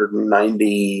is our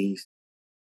 192nd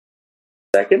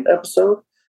episode.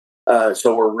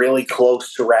 So we're really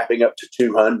close to wrapping up to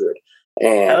 200.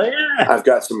 And I've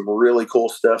got some really cool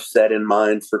stuff set in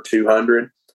mind for 200.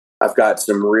 I've got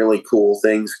some really cool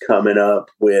things coming up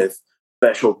with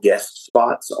special guest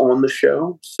spots on the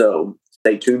show. So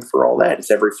stay tuned for all that.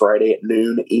 It's every Friday at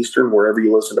noon Eastern, wherever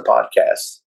you listen to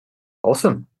podcasts.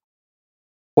 Awesome.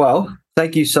 Well,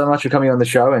 thank you so much for coming on the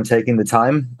show and taking the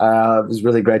time. It was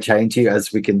really great chatting to you,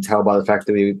 as we can tell by the fact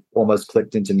that we almost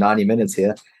clicked into 90 minutes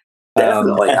here.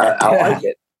 Definitely. I like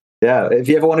it. Yeah. If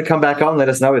you ever want to come back on, let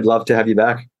us know. We'd love to have you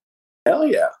back. Hell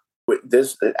yeah.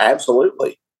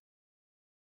 Absolutely.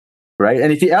 Right.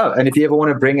 And if you ever want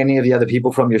to bring any of the other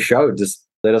people from your show, just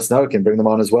let us know. We can bring them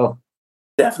on as well.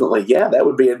 Definitely. Yeah. That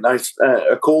would be a nice,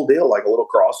 a cool deal, like a little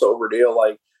crossover deal,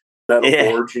 like Metal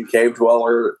Forge and Cave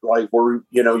Dweller, like where,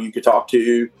 you could talk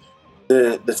to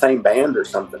the same band or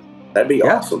something. That'd be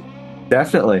awesome.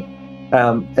 Definitely.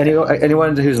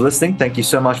 Anyone who's listening, thank you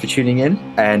so much for tuning in,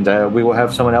 and we will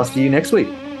have someone else for you next week.